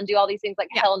lifestyle and do all these things. Like,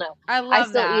 hell no. I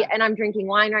still eat, and I'm drinking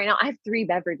wine right now. I have 3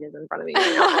 beverages in front of me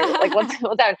right now. Like, what's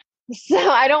that? So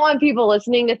I don't want people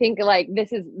listening to think like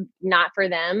this is not for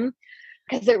them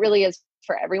because it really is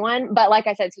for everyone. But like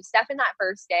I said, so Stefan that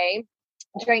first day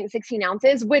drank 16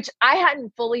 ounces, which I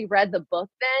hadn't fully read the book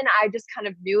then. I just kind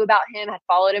of knew about him, had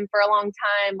followed him for a long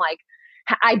time. Like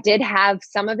I did have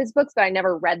some of his books, but I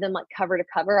never read them like cover to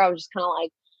cover. I was just kind of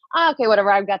like, oh, okay,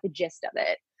 whatever. I've got the gist of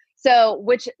it. So,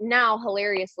 which now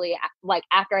hilariously, like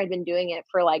after I'd been doing it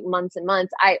for like months and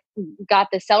months, I got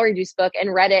the celery juice book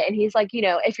and read it. And he's like,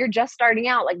 if you're just starting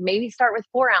out, like maybe start with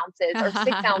 4 ounces or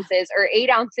 6 ounces or 8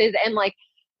 ounces.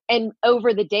 And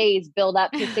over the days build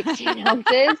up to 16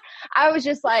 ounces. I was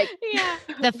just like,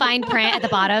 the fine print at the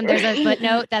bottom. There's a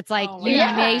footnote that's like, you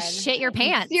may shit your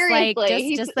pants. Seriously.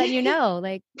 Like, just let you know,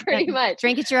 like pretty much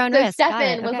drink at your own so risk.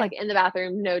 Stefan was like in the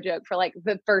bathroom, no joke, for like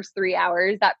the first 3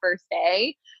 hours that first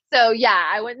day. So yeah,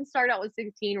 I wouldn't start out with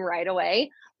 16 right away.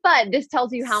 But this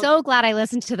tells you how. So glad I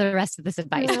listened to the rest of this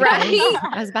advice. Right.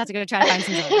 I was about to go try to find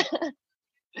some.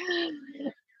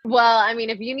 Well, I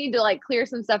mean, if you need to like clear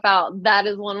some stuff out, that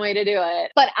is one way to do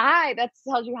it. But that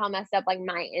tells you how messed up like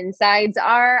my insides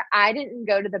are. I didn't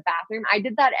go to the bathroom. I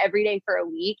did that every day for a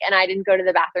week and I didn't go to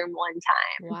the bathroom one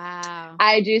time. Wow.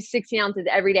 I do 16 ounces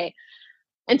every day.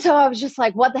 And so I was just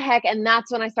like, what the heck? And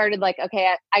that's when I started like,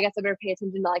 okay, I guess I better pay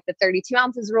attention to like the 32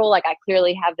 ounces rule. Like I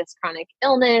clearly have this chronic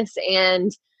illness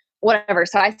and whatever.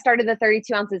 So I started the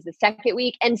 32 ounces the second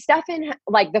week, and Stefan,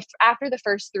 like after the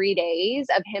first 3 days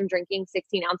of him drinking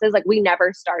 16 ounces, like we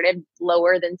never started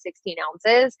lower than 16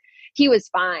 ounces. He was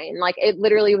fine. Like it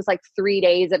literally was like 3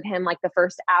 days of him, like the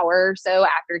first hour or so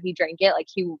after he drank it, like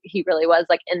he really was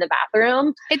like in the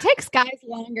bathroom. It takes guys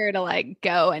longer to like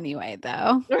go anyway,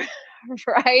 though.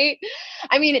 Right.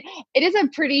 I mean, it is a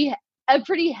pretty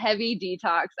heavy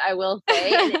detox, I will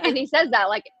say. And he says that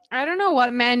like, I don't know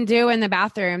what men do in the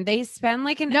bathroom. They spend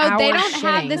like an hour. No, they don't shitting.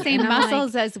 have the same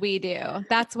muscles as we do.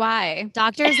 That's why.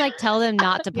 Doctors like tell them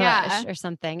not to push or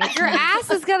something. Your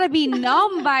ass is gonna be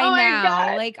numb by Oh my now.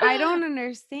 God. Like I don't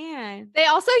understand. They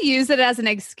also use it as an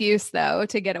excuse though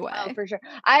to get away. Oh, for sure.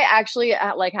 I actually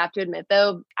like have to admit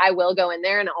though, I will go in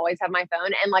there and always have my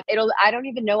phone and like I don't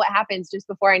even know what happens just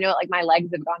before I know it. Like my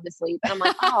legs have gone to sleep and I'm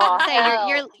like, oh,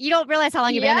 hell. You don't realize how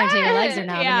long you've been there until your legs are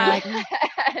numb. Yeah. And you're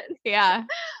like, Yeah.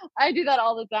 I do that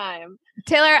all the time.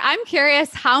 Taylor, I'm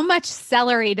curious, how much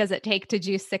celery does it take to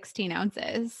juice 16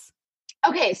 ounces?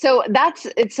 Okay, so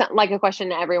it's like a question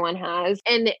that everyone has.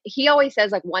 And he always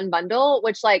says like 1 bundle,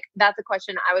 which like that's a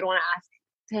question I would want to ask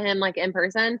to him like in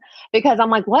person, because I'm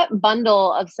like, what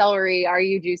bundle of celery are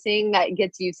you juicing that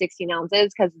gets you 16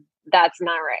 ounces? Because that's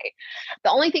not right.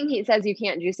 The only thing he says you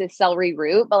can't juice is celery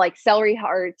root, but like celery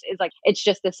hearts is like, it's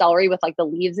just the celery with like the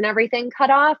leaves and everything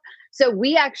cut off. So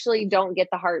we actually don't get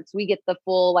the hearts. We get the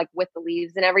full, like with the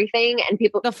leaves and everything. And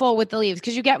the full with the leaves,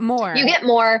 because you get more. You get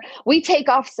more. We take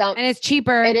off some. And it's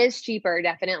cheaper. It is cheaper,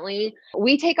 definitely.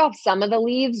 We take off some of the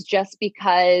leaves just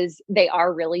because they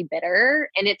are really bitter.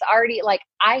 And it's already like,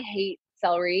 I hate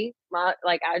celery.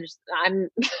 Like I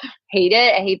hate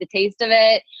it. I hate the taste of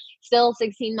it. Still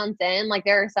 16 months in, like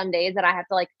there are some days that I have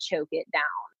to like choke it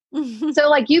down. So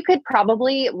like you could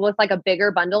probably with like a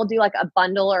bigger bundle, do like a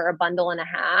bundle or a bundle and a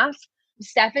half.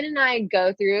 Stefan and I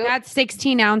go through. That's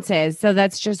 16 ounces. So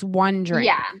that's just 1 drink.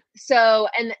 Yeah. So,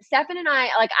 and Stefan and I,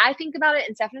 like I think about it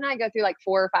and Stefan and I go through like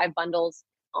 4 or 5 bundles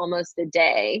almost a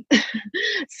day.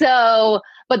 So,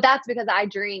 but that's because I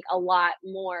drink a lot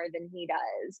more than he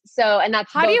does. So, and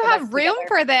that's how do you both of us have room together.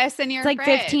 for this in your It's like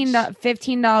fridge?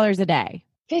 $15 a day.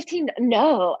 15?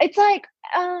 No, it's like,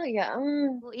 oh yeah.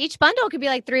 Well, each bundle could be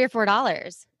like $3 or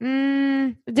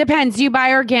 $4. Depends. Do you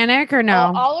buy organic or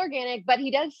no? All organic, but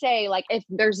he does say like if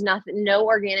there's no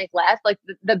organic left, like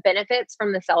the benefits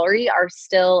from the celery are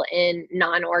still in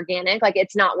non-organic. Like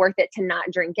it's not worth it to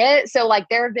not drink it. So like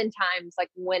there have been times like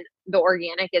when the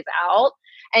organic is out,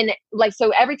 and like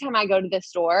so every time I go to the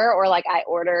store or like I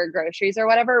order groceries or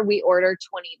whatever, we order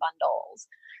 20 bundles.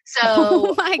 So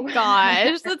oh my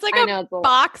gosh, that's like a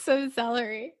box of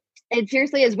celery. It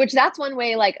seriously is, which that's one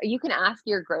way, like you can ask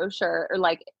your grocer or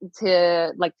like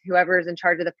to like whoever's in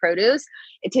charge of the produce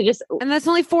to just, and that's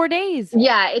only 4 days.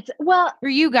 Yeah. It's well, for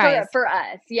you guys, for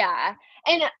us. Yeah.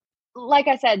 And like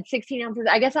I said, 16 ounces,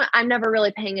 I guess I'm never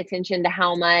really paying attention to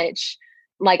how much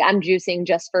like I'm juicing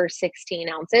just for 16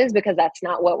 ounces because that's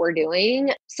not what we're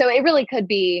doing. So it really could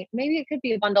be, maybe it could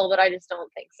be a bundle, but I just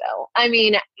don't think so. I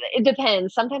mean, it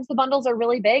depends. Sometimes the bundles are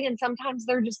really big and sometimes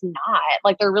they're just not.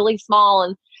 Like they're really small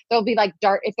and they'll be like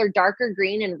dark. If they're darker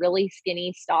green and really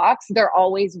skinny stalks, they're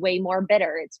always way more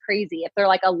bitter. It's crazy. If they're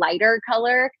like a lighter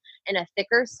color and a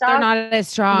thicker stalk, they're not as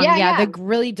strong. Yeah. The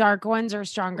really dark ones are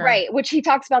stronger. Right. Which he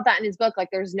talks about that in his book. Like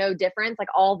there's no difference. Like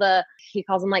he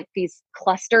calls them like these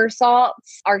cluster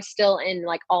salts are still in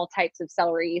like all types of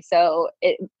celery. So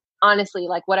it honestly,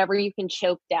 like whatever you can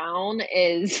choke down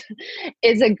is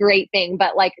a great thing.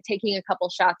 But like taking a couple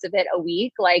shots of it a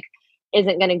week, like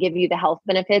isn't going to give you the health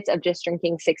benefits of just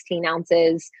drinking 16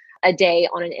 ounces a day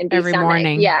on an empty every stomach.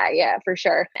 morning. Yeah, for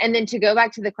sure. And then to go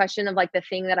back to the question of like the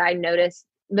thing that I noticed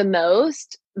the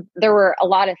most, there were a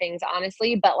lot of things,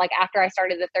 honestly, but like after I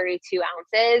started the 32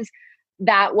 ounces,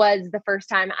 that was the first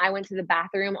time I went to the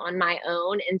bathroom on my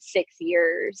own in 6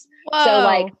 years. Whoa. So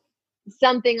like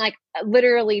something like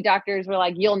literally doctors were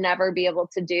like, you'll never be able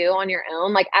to do on your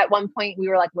own. Like at one point we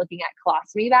were like looking at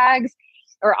colostomy bags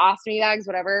or ostomy bags,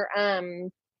 whatever.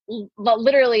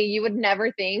 Literally you would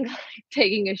never think like,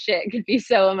 taking a shit could be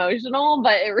so emotional,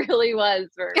 but it really was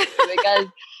for me because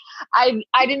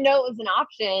I didn't know it was an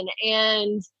option.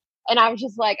 And I was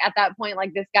just like, at that point,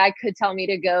 like this guy could tell me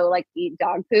to go like eat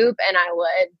dog poop and I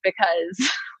would,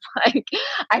 because like,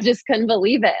 I just couldn't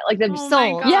believe it. Like the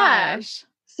soul. Yeah.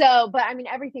 So, but I mean,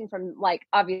 everything from like,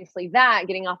 obviously that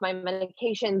getting off my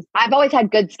medications, I've always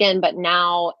had good skin, but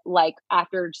now like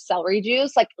after celery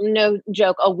juice, like no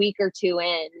joke, a week or two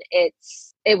in,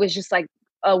 it was just like,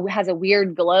 has a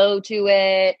weird glow to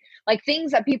it. Like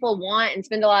things that people want and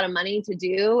spend a lot of money to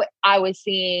do, I was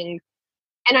seeing.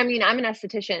 And I mean, I'm an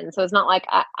esthetician, so it's not like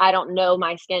I don't know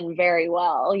my skin very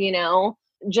well, you know,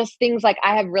 just things like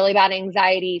I have really bad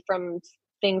anxiety from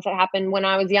things that happened when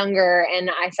I was younger, and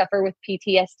I suffer with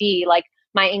PTSD, like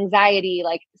my anxiety,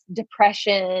 like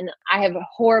depression. I have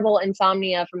horrible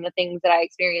insomnia from the things that I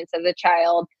experienced as a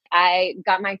child. I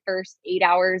got my first 8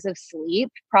 hours of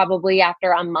sleep probably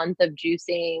after a month of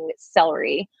juicing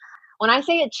celery. When I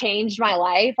say it changed my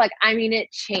life, like, I mean,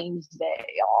 it changed it,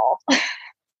 y'all.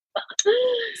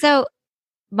 So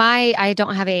I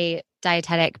don't have a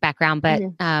dietetic background, but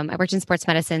I worked in sports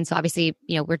medicine. So obviously,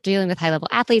 we're dealing with high level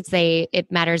athletes.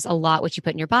 It matters a lot what you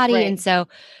put in your body. Right. And so,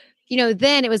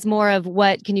 then it was more of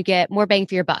what can you get more bang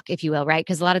for your buck, if you will, right?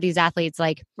 Because a lot of these athletes,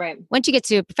 like once you get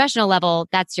to a professional level,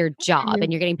 that's your job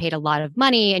and you're getting paid a lot of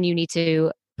money and you need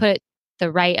to put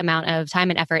the right amount of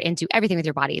time and effort into everything with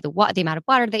your body, the amount of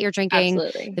water that you're drinking,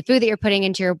 the food that you're putting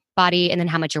into your body, and then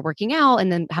how much you're working out,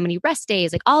 and then how many rest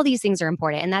days, like all these things are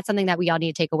important. And that's something that we all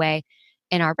need to take away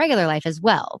in our regular life as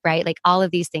well, right? Like all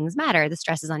of these things matter, the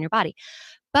stresses on your body.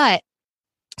 But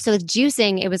so with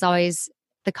juicing, it was always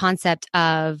the concept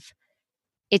of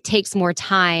it takes more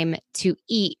time to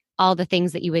eat all the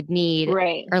things that you would need,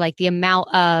 or like the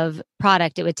amount of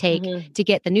product it would take to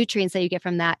get the nutrients that you get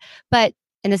from that. But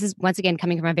and this is once again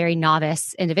coming from a very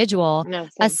novice individual,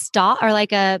 a stalk or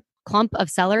like a clump of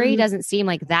celery doesn't seem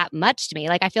like that much to me.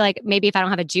 Like I feel like maybe if I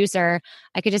don't have a juicer,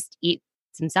 I could just eat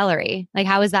some celery. Like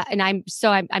how is that? And I'm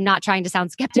not trying to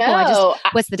sound skeptical. No,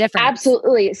 what's the difference?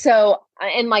 Absolutely. So,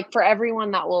 and like for everyone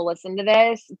that will listen to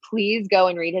this, please go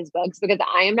and read his books because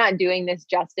I am not doing this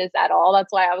justice at all.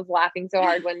 That's why I was laughing so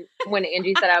hard when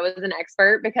Angie said I was an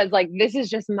expert, because like this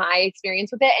is just my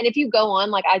experience with it. And if you go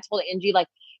on, like I told Angie, like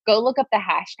go look up the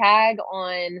hashtag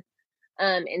on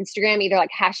Instagram, either like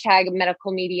hashtag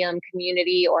medical medium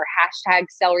community or hashtag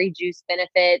celery juice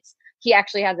benefits. He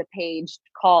actually has a page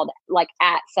called like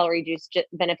at celery juice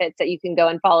benefits that you can go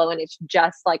and follow. And it's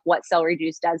just like what celery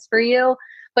juice does for you.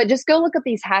 But just go look up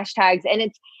these hashtags, and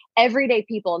it's everyday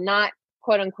people, not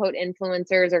quote unquote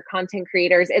influencers or content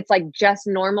creators. It's like just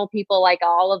normal people like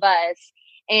all of us.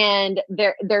 And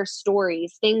their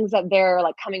stories, things that they're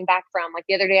like coming back from. Like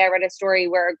the other day I read a story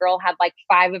where a girl had like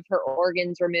 5 of her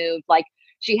organs removed. Like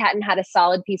she hadn't had a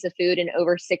solid piece of food in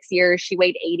over 6 years. She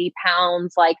weighed 80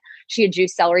 pounds. Like she had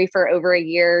juiced celery for over a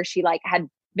year. She like had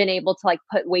been able to like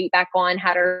put weight back on,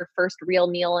 had her first real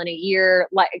meal in a year,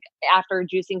 like after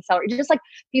juicing celery. Just like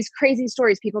these crazy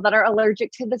stories, people that are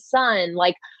allergic to the sun,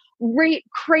 like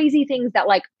crazy things that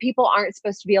like people aren't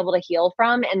supposed to be able to heal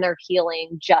from, and they're healing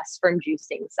just from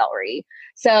juicing celery.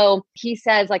 So he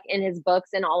says like in his books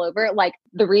and all over, like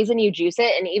the reason you juice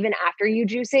it, and even after you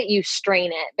juice it, you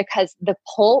strain it, because the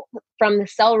pulp from the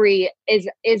celery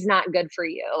is not good for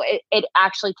you. It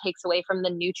actually takes away from the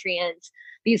nutrients,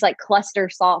 these like cluster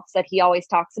salts that he always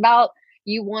talks about.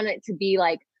 You want it to be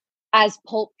like as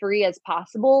pulp free as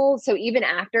possible. So even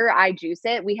after I juice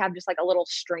it, we have just like a little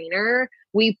strainer.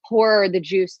 We pour the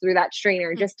juice through that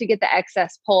strainer just to get the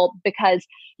excess pulp, because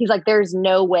he's like, there's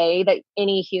no way that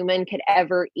any human could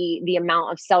ever eat the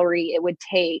amount of celery it would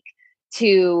take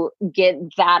to get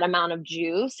that amount of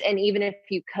juice. And even if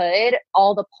you could,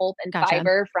 all the pulp and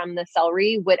fiber from the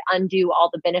celery would undo all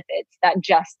the benefits that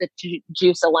just the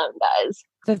juice alone does.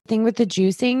 The thing with the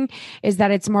juicing is that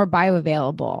it's more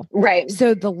bioavailable. Right.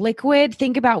 So the liquid,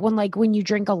 think about when you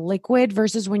drink a liquid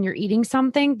versus when you're eating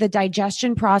something, the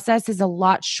digestion process is a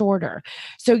lot shorter.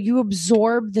 So you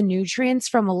absorb the nutrients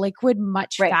from a liquid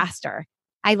much faster.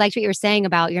 I liked what you were saying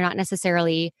about you're not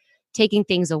necessarily taking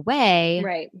things away.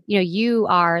 Right. You know, you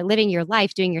are living your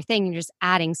life, doing your thing, and just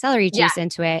adding celery juice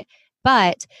into it.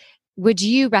 But would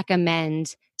you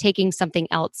recommend taking something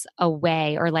else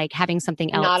away, or like having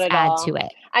something else add to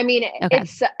it? I mean,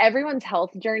 it's everyone's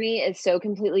health journey is so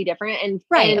completely different. And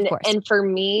of course. And for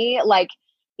me, like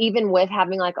even with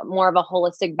having like more of a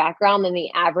holistic background than the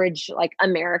average like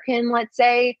American, let's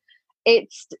say,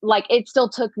 it's like, it still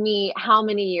took me how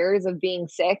many years of being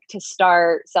sick to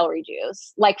start celery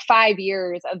juice? Like 5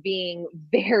 years of being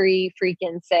very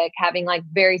freaking sick, having like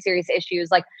very serious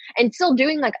issues, like, and still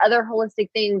doing like other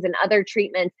holistic things and other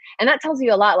treatments. And that tells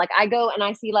you a lot. Like I go and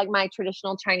I see like my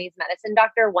traditional Chinese medicine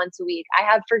doctor once a week. I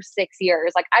have for 6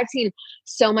 years. Like I've seen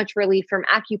so much relief from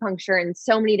acupuncture and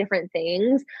so many different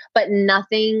things, but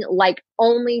nothing like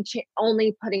only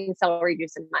putting celery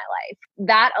juice in my life.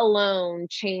 That alone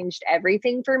changed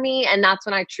everything for me. And that's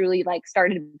when I truly like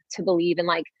started to believe in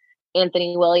like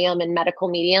Anthony William and medical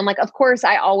medium. Like, of course,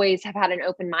 I always have had an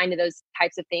open mind to those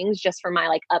types of things just from my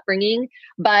like upbringing.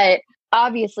 But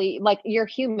obviously, like you're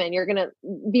human, you're going to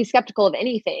be skeptical of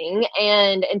anything.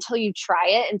 And until you try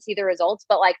it and see the results,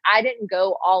 but like, I didn't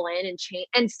go all in and change.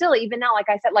 And still, even now, like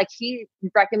I said, like he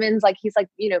recommends, like, he's like,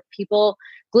 you know, people,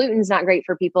 gluten's not great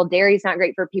for people. Dairy's not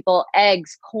great for people.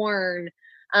 Eggs, corn.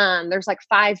 There's like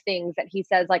 5 things that he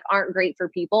says like aren't great for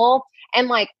people. And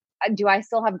like, do I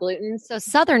still have gluten? So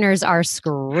Southerners are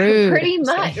screwed. Pretty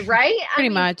much, right? Pretty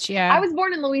much, yeah. I was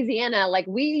born in Louisiana. Like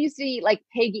we used to eat like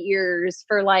pig ears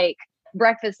for like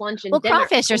breakfast, lunch, and dinner.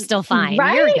 Crawfish are still fine.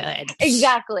 Right? You're good.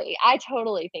 Exactly. I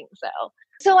totally think so.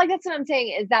 So like, that's what I'm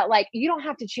saying is that like, you don't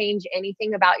have to change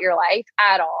anything about your life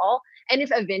at all. And if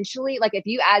eventually, like if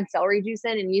you add celery juice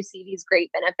in and you see these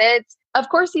great benefits, of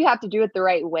course you have to do it the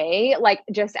right way. Like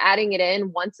just adding it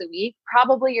in once a week,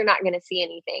 probably you're not going to see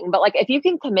anything. But like, if you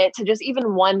can commit to just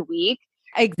even 1 week.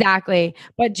 Exactly.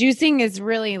 But juicing is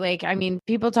really like, I mean,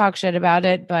 people talk shit about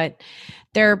it, but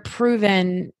there are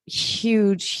proven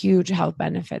huge health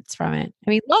benefits from it. I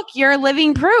mean, look, you're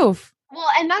living proof. Well,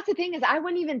 and that's the thing is I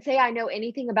wouldn't even say I know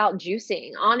anything about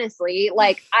juicing, honestly.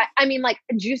 Like, I mean, like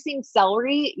juicing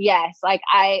celery, yes, like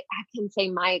I can say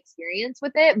my experience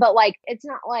with it, but like, it's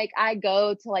not like I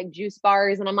go to like juice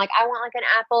bars and I'm like, I want like an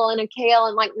apple and a kale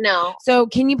and like, no. So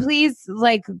can you please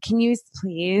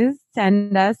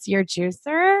send us your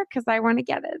juicer? Cause I want to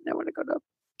get it. I want to go to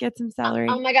get some celery.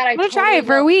 Oh my God. I'm going to try it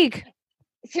for a week.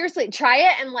 Seriously, try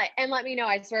it and let me know.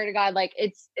 I swear to God, like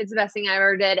it's the best thing I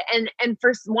ever did. And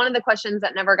first, one of the questions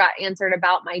that never got answered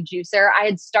about my juicer, I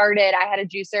had a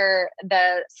juicer,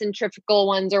 the centrifugal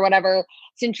ones or whatever,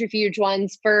 centrifuge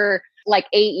ones for like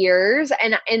 8 years.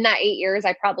 And in that 8 years,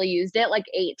 I probably used it like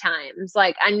 8 times.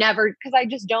 Like because I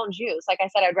just don't juice. Like I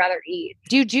said, I'd rather eat.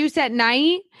 Do you juice at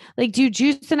night? Like, do you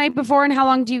juice the night before, and how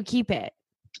long do you keep it?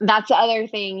 That's the other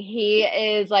thing. He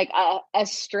is like a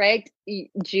strict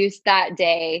juice that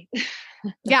day.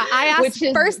 Yeah, I asked.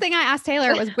 First thing I asked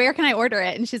Taylor was, "Where can I order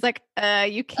it?" And she's like,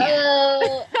 "You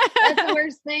can't." That's the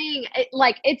worst thing.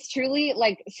 It's truly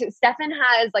like Stefan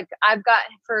has like I've got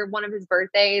for one of his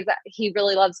birthdays. He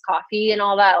really loves coffee and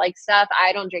all that like stuff.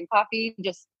 I don't drink coffee,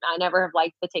 just I never have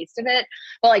liked the taste of it.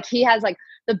 But like he has like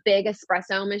the big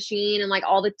espresso machine and like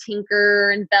all the tinker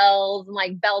and bells and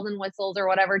like bells and whistles or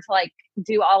whatever to like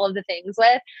do all of the things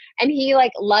with. And he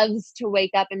like loves to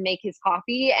wake up and make his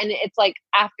coffee. And it's like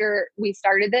after we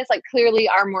started this, like clearly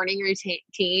our morning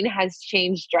routine has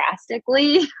changed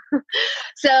drastically.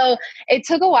 So it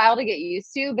took a while to get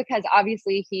used to because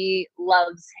obviously he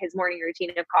loves his morning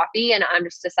routine of coffee and I'm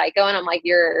just a psycho and I'm like,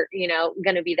 you're, you know,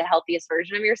 going to be the healthiest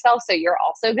version of yourself. So you're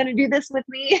also going to do this with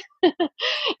me.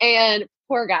 And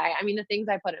poor guy. I mean, the things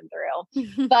I put him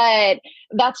through, but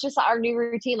that's just our new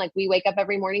routine. Like we wake up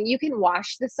every morning. You can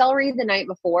wash the celery the night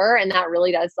before and that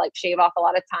really does like shave off a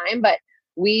lot of time, but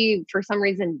we for some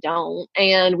reason don't.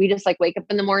 And we just like wake up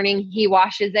in the morning, he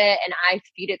washes it and I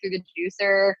feed it through the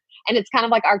juicer. And it's kind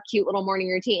of like our cute little morning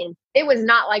routine. It was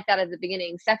not like that at the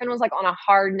beginning. Stefan was like on a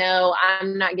hard no,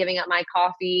 I'm not giving up my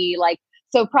coffee. Like,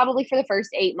 so probably for the first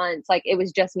 8 months, like it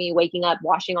was just me waking up,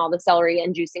 washing all the celery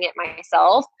and juicing it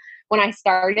myself. When I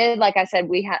started, like I said,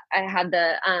 I had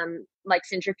the like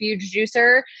centrifuge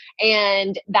juicer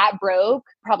and that broke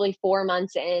probably 4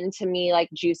 months into me like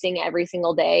juicing every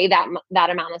single day, that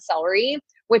amount of celery,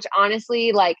 which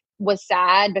honestly like was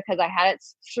sad because I had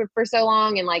it for so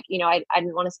long and like, you know, I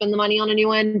didn't want to spend the money on a new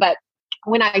one. But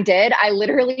when I did, I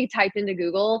literally typed into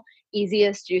Google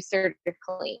easiest juicer to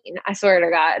clean. I swear to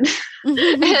God.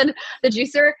 And the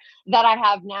juicer that I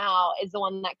have now is the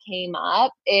one that came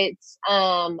up. It's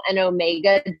an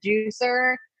Omega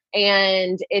juicer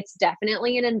and it's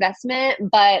definitely an investment,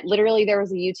 but literally there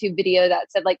was a YouTube video that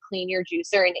said like clean your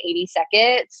juicer in 80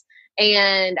 seconds.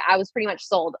 And I was pretty much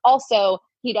sold. Also,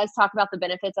 he does talk about the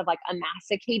benefits of like a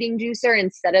masticating juicer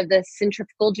instead of the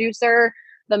centrifugal juicer.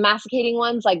 The masticating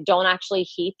ones like don't actually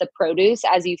heat the produce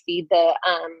as you feed the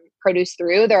produce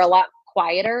through. They're a lot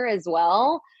quieter as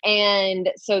well.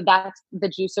 And so that's the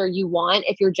juicer you want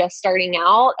if you're just starting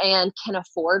out and can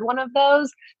afford one of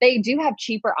those. They do have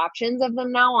cheaper options of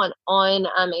them now on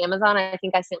Amazon. I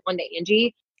think I sent one to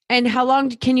Angie. And how long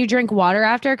can you drink water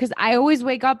after? Because I always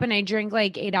wake up and I drink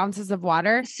like 8 ounces of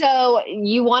water. So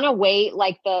you want to wait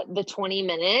like the 20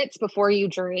 minutes before you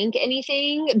drink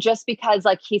anything, just because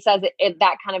like he says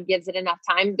that kind of gives it enough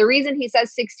time. The reason he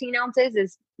says 16 ounces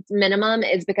is minimum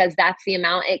is because that's the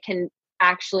amount it can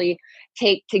actually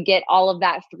take to get all of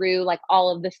that through like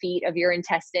all of the feet of your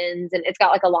intestines. And it's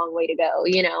got like a long way to go,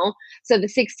 you know? So the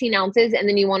 16 ounces, and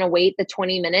then you want to wait the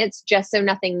 20 minutes just so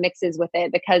nothing mixes with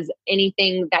it, because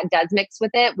anything that does mix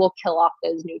with it will kill off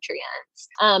those nutrients.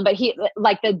 But he,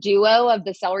 like the duo of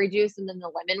the celery juice and then the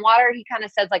lemon water, he kind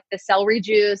of says like the celery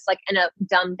juice, like in a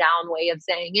dumbed down way of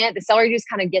saying it, the celery juice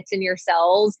kind of gets in your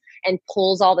cells and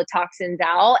pulls all the toxins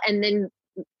out. And then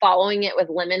following it with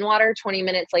lemon water 20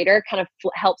 minutes later kind of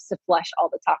helps to flush all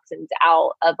the toxins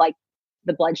out of like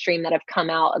the bloodstream that have come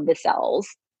out of the cells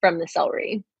from the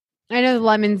celery. I know the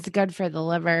lemon's good for the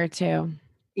liver too.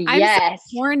 Yes. I'm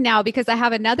so torn now because I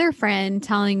have another friend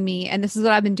telling me, and this is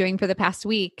what I've been doing for the past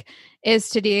week, is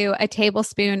to do a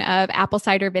tablespoon of apple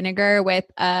cider vinegar with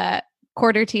a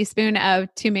quarter teaspoon of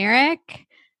turmeric,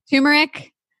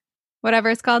 whatever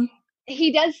it's called.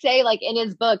 He does say like in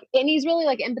his book, and he's really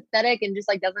like empathetic and just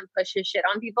like doesn't push his shit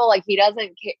on people. Like he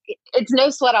doesn't, it's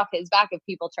no sweat off his back if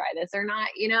people try this or not,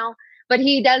 you know? But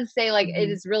he does say like, it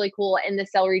is really cool in the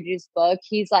celery juice book.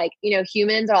 He's like, you know,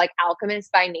 humans are like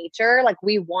alchemists by nature. Like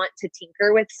we want to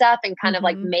tinker with stuff and kind of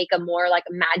like make a more like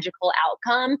magical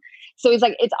outcome. So he's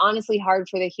like, it's honestly hard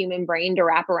for the human brain to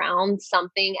wrap around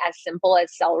something as simple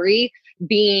as celery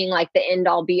being like the end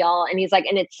all be all. And he's like,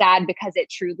 and it's sad because it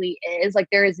truly is. Like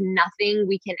there is nothing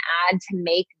we can add to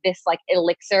make this like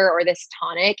elixir or this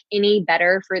tonic any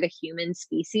better for the human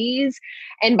species.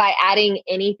 And by adding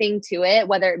anything to it,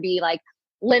 whether it be like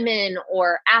lemon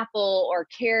or apple or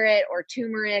carrot or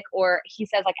turmeric, or he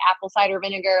says like apple cider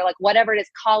vinegar, like whatever it is,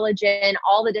 collagen,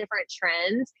 all the different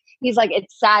trends. He's like,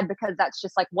 it's sad because that's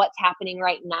just like what's happening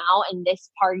right now in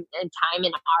this part in time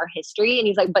in our history. And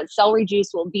he's like, but celery juice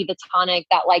will be the tonic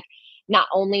that like not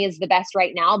only is the best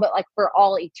right now, but like for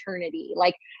all eternity.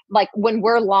 Like when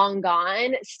we're long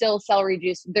gone, still celery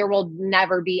juice, there will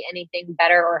never be anything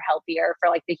better or healthier for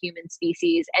like the human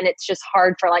species. And it's just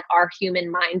hard for like our human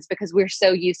minds because we're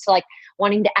so used to like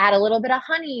wanting to add a little bit of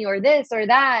honey or this or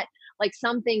that, like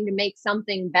something to make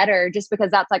something better, just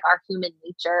because that's like our human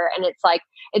nature. And it's like,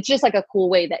 it's just like a cool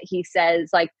way that he says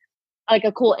like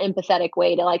a cool empathetic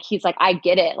way to like, he's like, I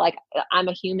get it. Like I'm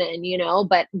a human, you know,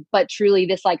 but truly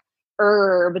this like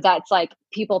herb that's like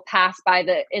people pass by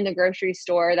in the grocery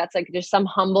store. That's like just some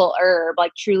humble herb,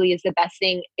 like truly is the best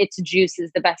thing. Its juice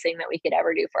is the best thing that we could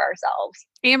ever do for ourselves.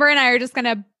 Amber and I are just going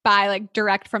to buy like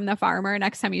direct from the farmer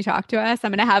next time you talk to us.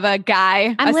 I'm going to have a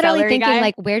guy. I'm literally thinking guy.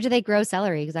 like, where do they grow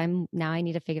celery? Because I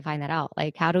need to find that out.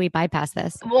 Like, how do we bypass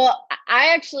this? Well,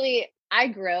 I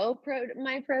grow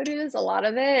my produce, a lot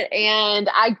of it. And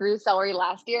I grew celery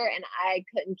last year and I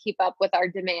couldn't keep up with our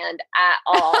demand at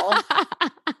all.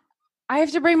 I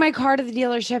have to bring my car to the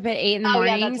dealership at 8 a.m,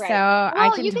 yeah, that's right. so I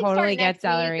can totally get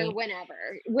celery. Or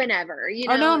whenever, you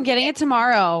know. Oh no, I'm getting it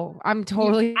tomorrow. I'm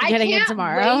totally getting it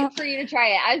tomorrow. I can't wait for you to try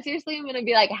it. I seriously am going to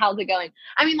be like, how's it going?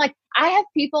 I mean, like I have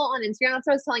people on Instagram. That's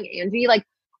what I was telling Angie. Like,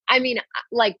 I mean,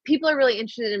 like people are really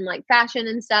interested in like fashion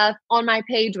and stuff on my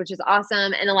page, which is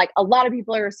awesome. And like a lot of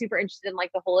people are super interested in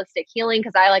like the holistic healing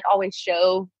because I like always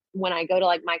show when I go to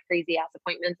like my crazy ass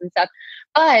appointments and stuff.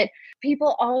 But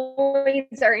people always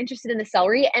are interested in the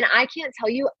celery. And I can't tell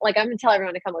you, like, I'm going to tell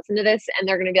everyone to come listen to this and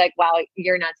they're going to be like, wow,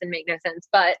 you're nuts and make no sense.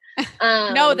 But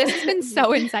no, this has been so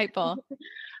insightful.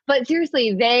 But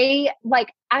seriously,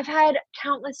 I've had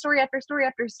countless story after story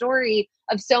after story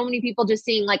of so many people just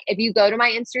seeing, like, if you go to my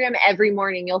Instagram every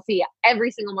morning, you'll see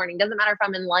every single morning. Doesn't matter if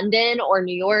I'm in London or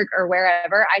New York or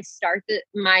wherever, I start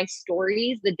my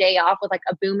stories the day off with like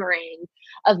a boomerang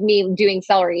of me doing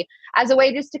celery as a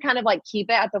way just to kind of like keep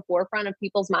it at the forefront of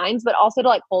people's minds, but also to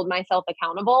like hold myself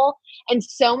accountable. And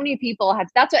so many people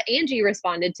that's what Angie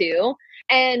responded to.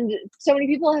 And so many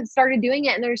people have started doing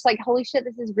it and they're just like, holy shit,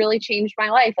 this has really changed my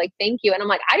life. Like, thank you. And I'm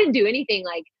like, I didn't do anything.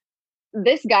 Like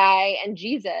this guy and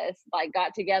Jesus like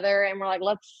got together and we're like,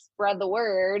 let's spread the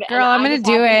word. Girl, I'm going to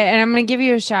do it. And I'm going to give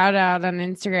you a shout out on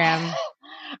Instagram.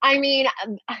 I mean,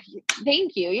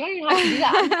 thank you. You don't even have to do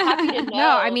that. I'm just happy to know.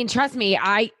 No, I mean, trust me,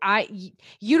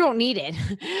 you don't need it,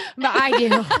 but I do.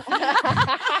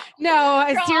 No,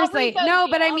 Girl, seriously. No,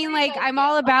 but I mean, like, I'm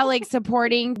all about like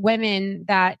supporting women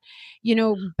that, you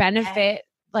know, benefit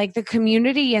like the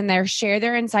community and share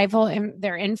their insightful and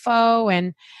their info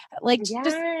and like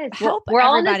just help we're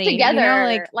all everybody. in this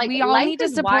together. You know, like we all need to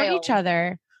support each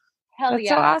other. Hell That's yeah.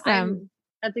 so awesome.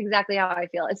 That's exactly how I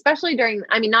feel, especially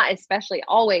not especially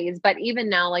always, but even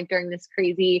now, like during this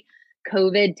crazy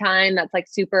COVID time, that's like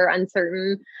super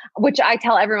uncertain, which I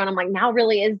tell everyone, I'm like, now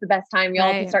really is the best time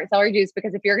y'all to start celery juice,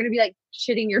 because if you're going to be like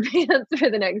shitting your pants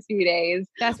for the next few days,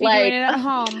 that's like doing it at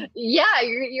home. Yeah.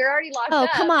 You're already locked up. up.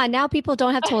 Oh, come on. Now people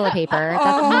don't have toilet paper.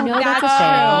 That's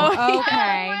a thing.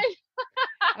 Okay.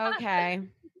 Okay.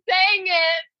 Dang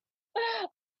it.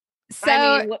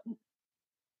 So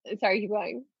sorry, keep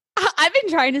going. I've been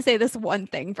trying to say this one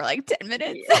thing for like 10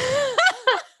 minutes. Yeah.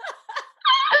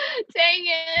 Dang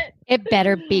it. It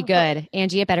better be good.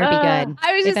 Angie, it better be good.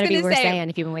 I was just going to say, saying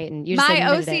if you've been waiting. My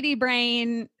OCD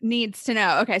brain needs to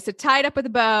know. Okay, so tie it up with a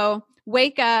bow,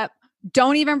 wake up,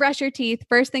 don't even brush your teeth.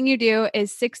 First thing you do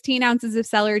is 16 ounces of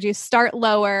celery juice. Start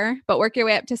lower, but work your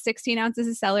way up to 16 ounces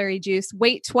of celery juice.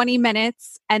 Wait 20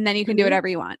 minutes, and then you can do whatever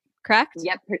you want. Correct?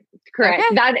 Yep. Correct.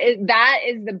 Okay. That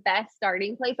is the best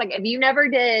starting place. Like if you never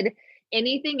did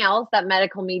anything else that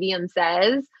medical medium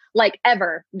says, like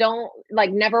ever, don't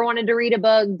like never wanted to read a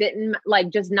book, didn't like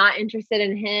just not interested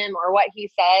in him or what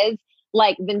he says,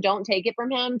 like then don't take it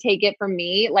from him. Take it from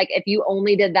me. Like if you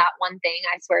only did that one thing,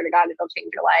 I swear to God, it'll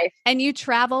change your life. And you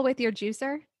travel with your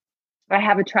juicer? I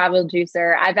have a travel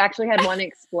juicer. I've actually had one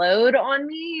explode on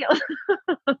me.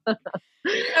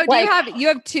 So do you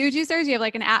have two juicers? You have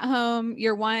like an at-home,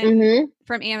 your one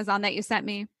from Amazon that you sent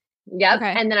me. Yep.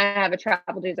 Okay. And then I have a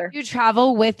travel juicer. You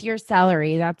travel with your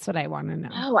celery. That's what I want to know.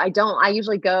 Oh, I don't. I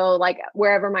usually go like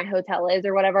wherever my hotel is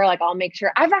or whatever. Like I'll make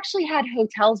sure. I've actually had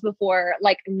hotels before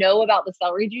like know about the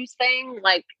celery juice thing.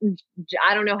 Like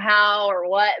I don't know how or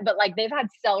what, but like they've had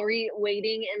celery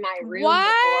waiting in my room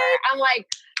before. I'm like,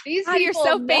 these people. You're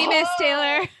so famous,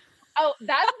 Taylor. Oh, that's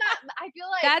not, I feel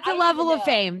like that's a level of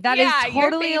fame. That is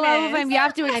totally a level of fame. You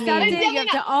have to accept it. You have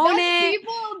to own it.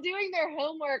 People doing their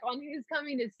homework on who's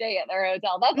coming to stay at their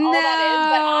hotel. That's all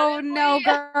that is. But honestly, no,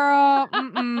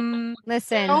 girl.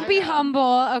 Listen, don't be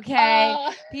humble. Okay.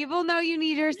 People know you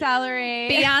need your celery.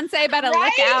 Beyonce better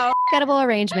look out. Incredible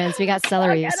arrangements. We got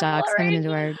celery stocks coming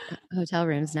into our hotel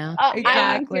rooms now.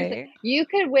 Exactly. You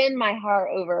could win my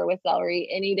heart over with celery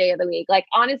any day of the week. Like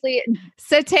honestly.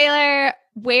 So Taylor,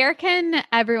 where can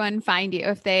everyone find you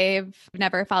if they've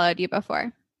never followed you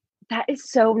before? That is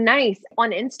so nice.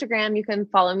 On Instagram, you can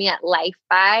follow me at Life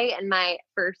By, and my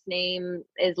first name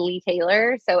is Lee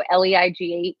Taylor. So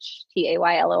LeightTaylor,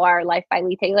 Life by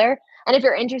Lee Taylor. And if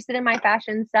you're interested in my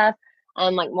fashion stuff,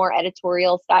 like more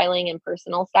editorial styling and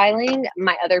personal styling,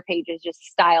 my other page is just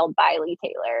Styled by Lee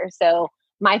Taylor. So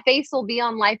my face will be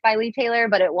on Life by Lee Taylor,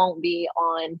 but it won't be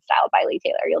on Style by Lee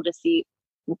Taylor. You'll just see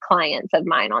clients of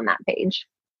mine on that page.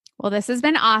 Well, this has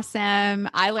been awesome.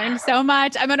 I learned so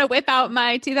much. I'm going to whip out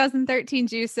my 2013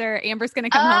 juicer. Amber's going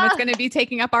to come home. It's going to be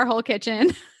taking up our whole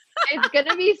kitchen. It's going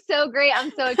to be so great.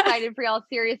 I'm so excited for y'all.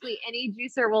 Seriously, any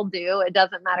juicer will do. It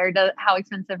doesn't matter how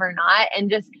expensive or not. And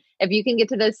just if you can get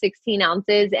to those 16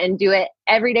 ounces and do it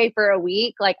every day for a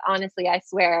week, like honestly, I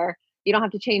swear you don't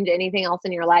have to change anything else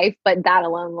in your life, but that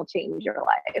alone will change your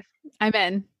life. I'm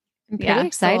in. I'm pretty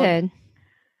excited.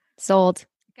 Sold.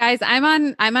 Guys, I'm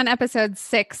on episode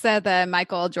 6 of the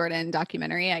Michael Jordan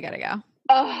documentary. I gotta go.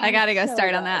 Oh, I gotta go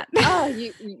start on that. Oh,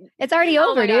 it's already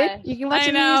over, dude. Gosh. You can watch it.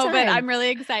 I know, but I'm really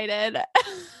excited.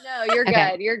 No, you're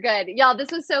good. You're good. Y'all,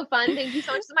 this was so fun. Thank you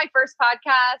so much. This is my first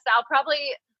podcast. I'll probably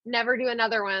never do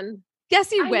another one.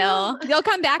 Yes, you will. You'll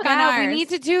come back on ours. We need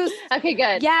to do. Okay,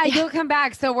 good. Yeah, you'll come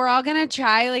back. So we're all gonna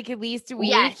try like at least a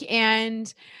week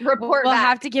and report. We'll back.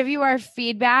 have to give you our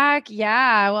feedback.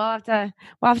 Yeah,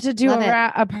 we'll have to do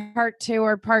a part 2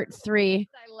 or part 3,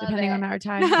 depending on our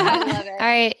time. I love it. All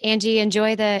right, Angie,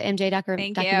 enjoy the MJ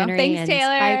documentary. Thanks,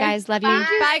 Taylor. Bye, guys. Love you.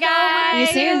 Bye, guys.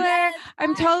 See you soon. Taylor.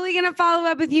 I'm totally gonna follow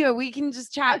up with you. We can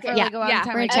just chat for like a long time.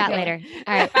 We're gonna chat later.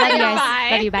 All right, love you guys. Bye.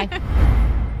 Love you. Bye.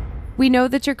 We know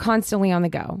that you're constantly on the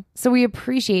go, so we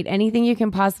appreciate anything you can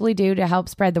possibly do to help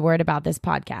spread the word about this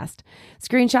podcast.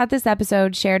 Screenshot this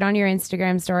episode, share it on your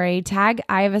Instagram story, tag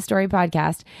I Have a Story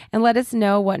podcast, and let us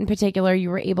know what in particular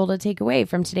you were able to take away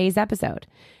from today's episode.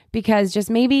 Because just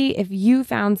maybe if you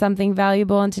found something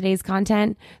valuable in today's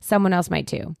content, someone else might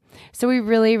too. So we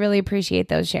really, really appreciate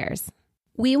those shares.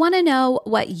 We want to know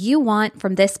what you want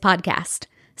from this podcast.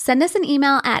 Send us an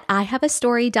email at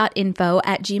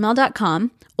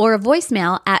ihaveastory.info@gmail.com or a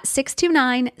voicemail at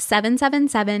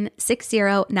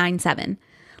 629-777-6097.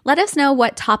 Let us know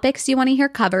what topics you want to hear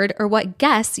covered or what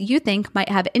guests you think might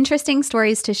have interesting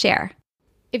stories to share.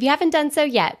 If you haven't done so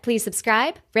yet, please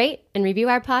subscribe, rate, and review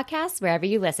our podcast wherever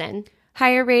you listen.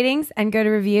 Higher ratings and good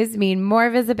reviews mean more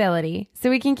visibility, so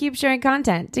we can keep sharing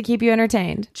content to keep you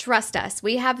entertained. Trust us,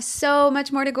 we have so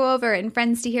much more to go over and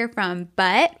friends to hear from,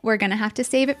 but we're going to have to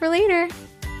save it for later.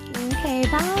 Okay,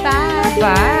 bye. Bye.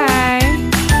 Bye.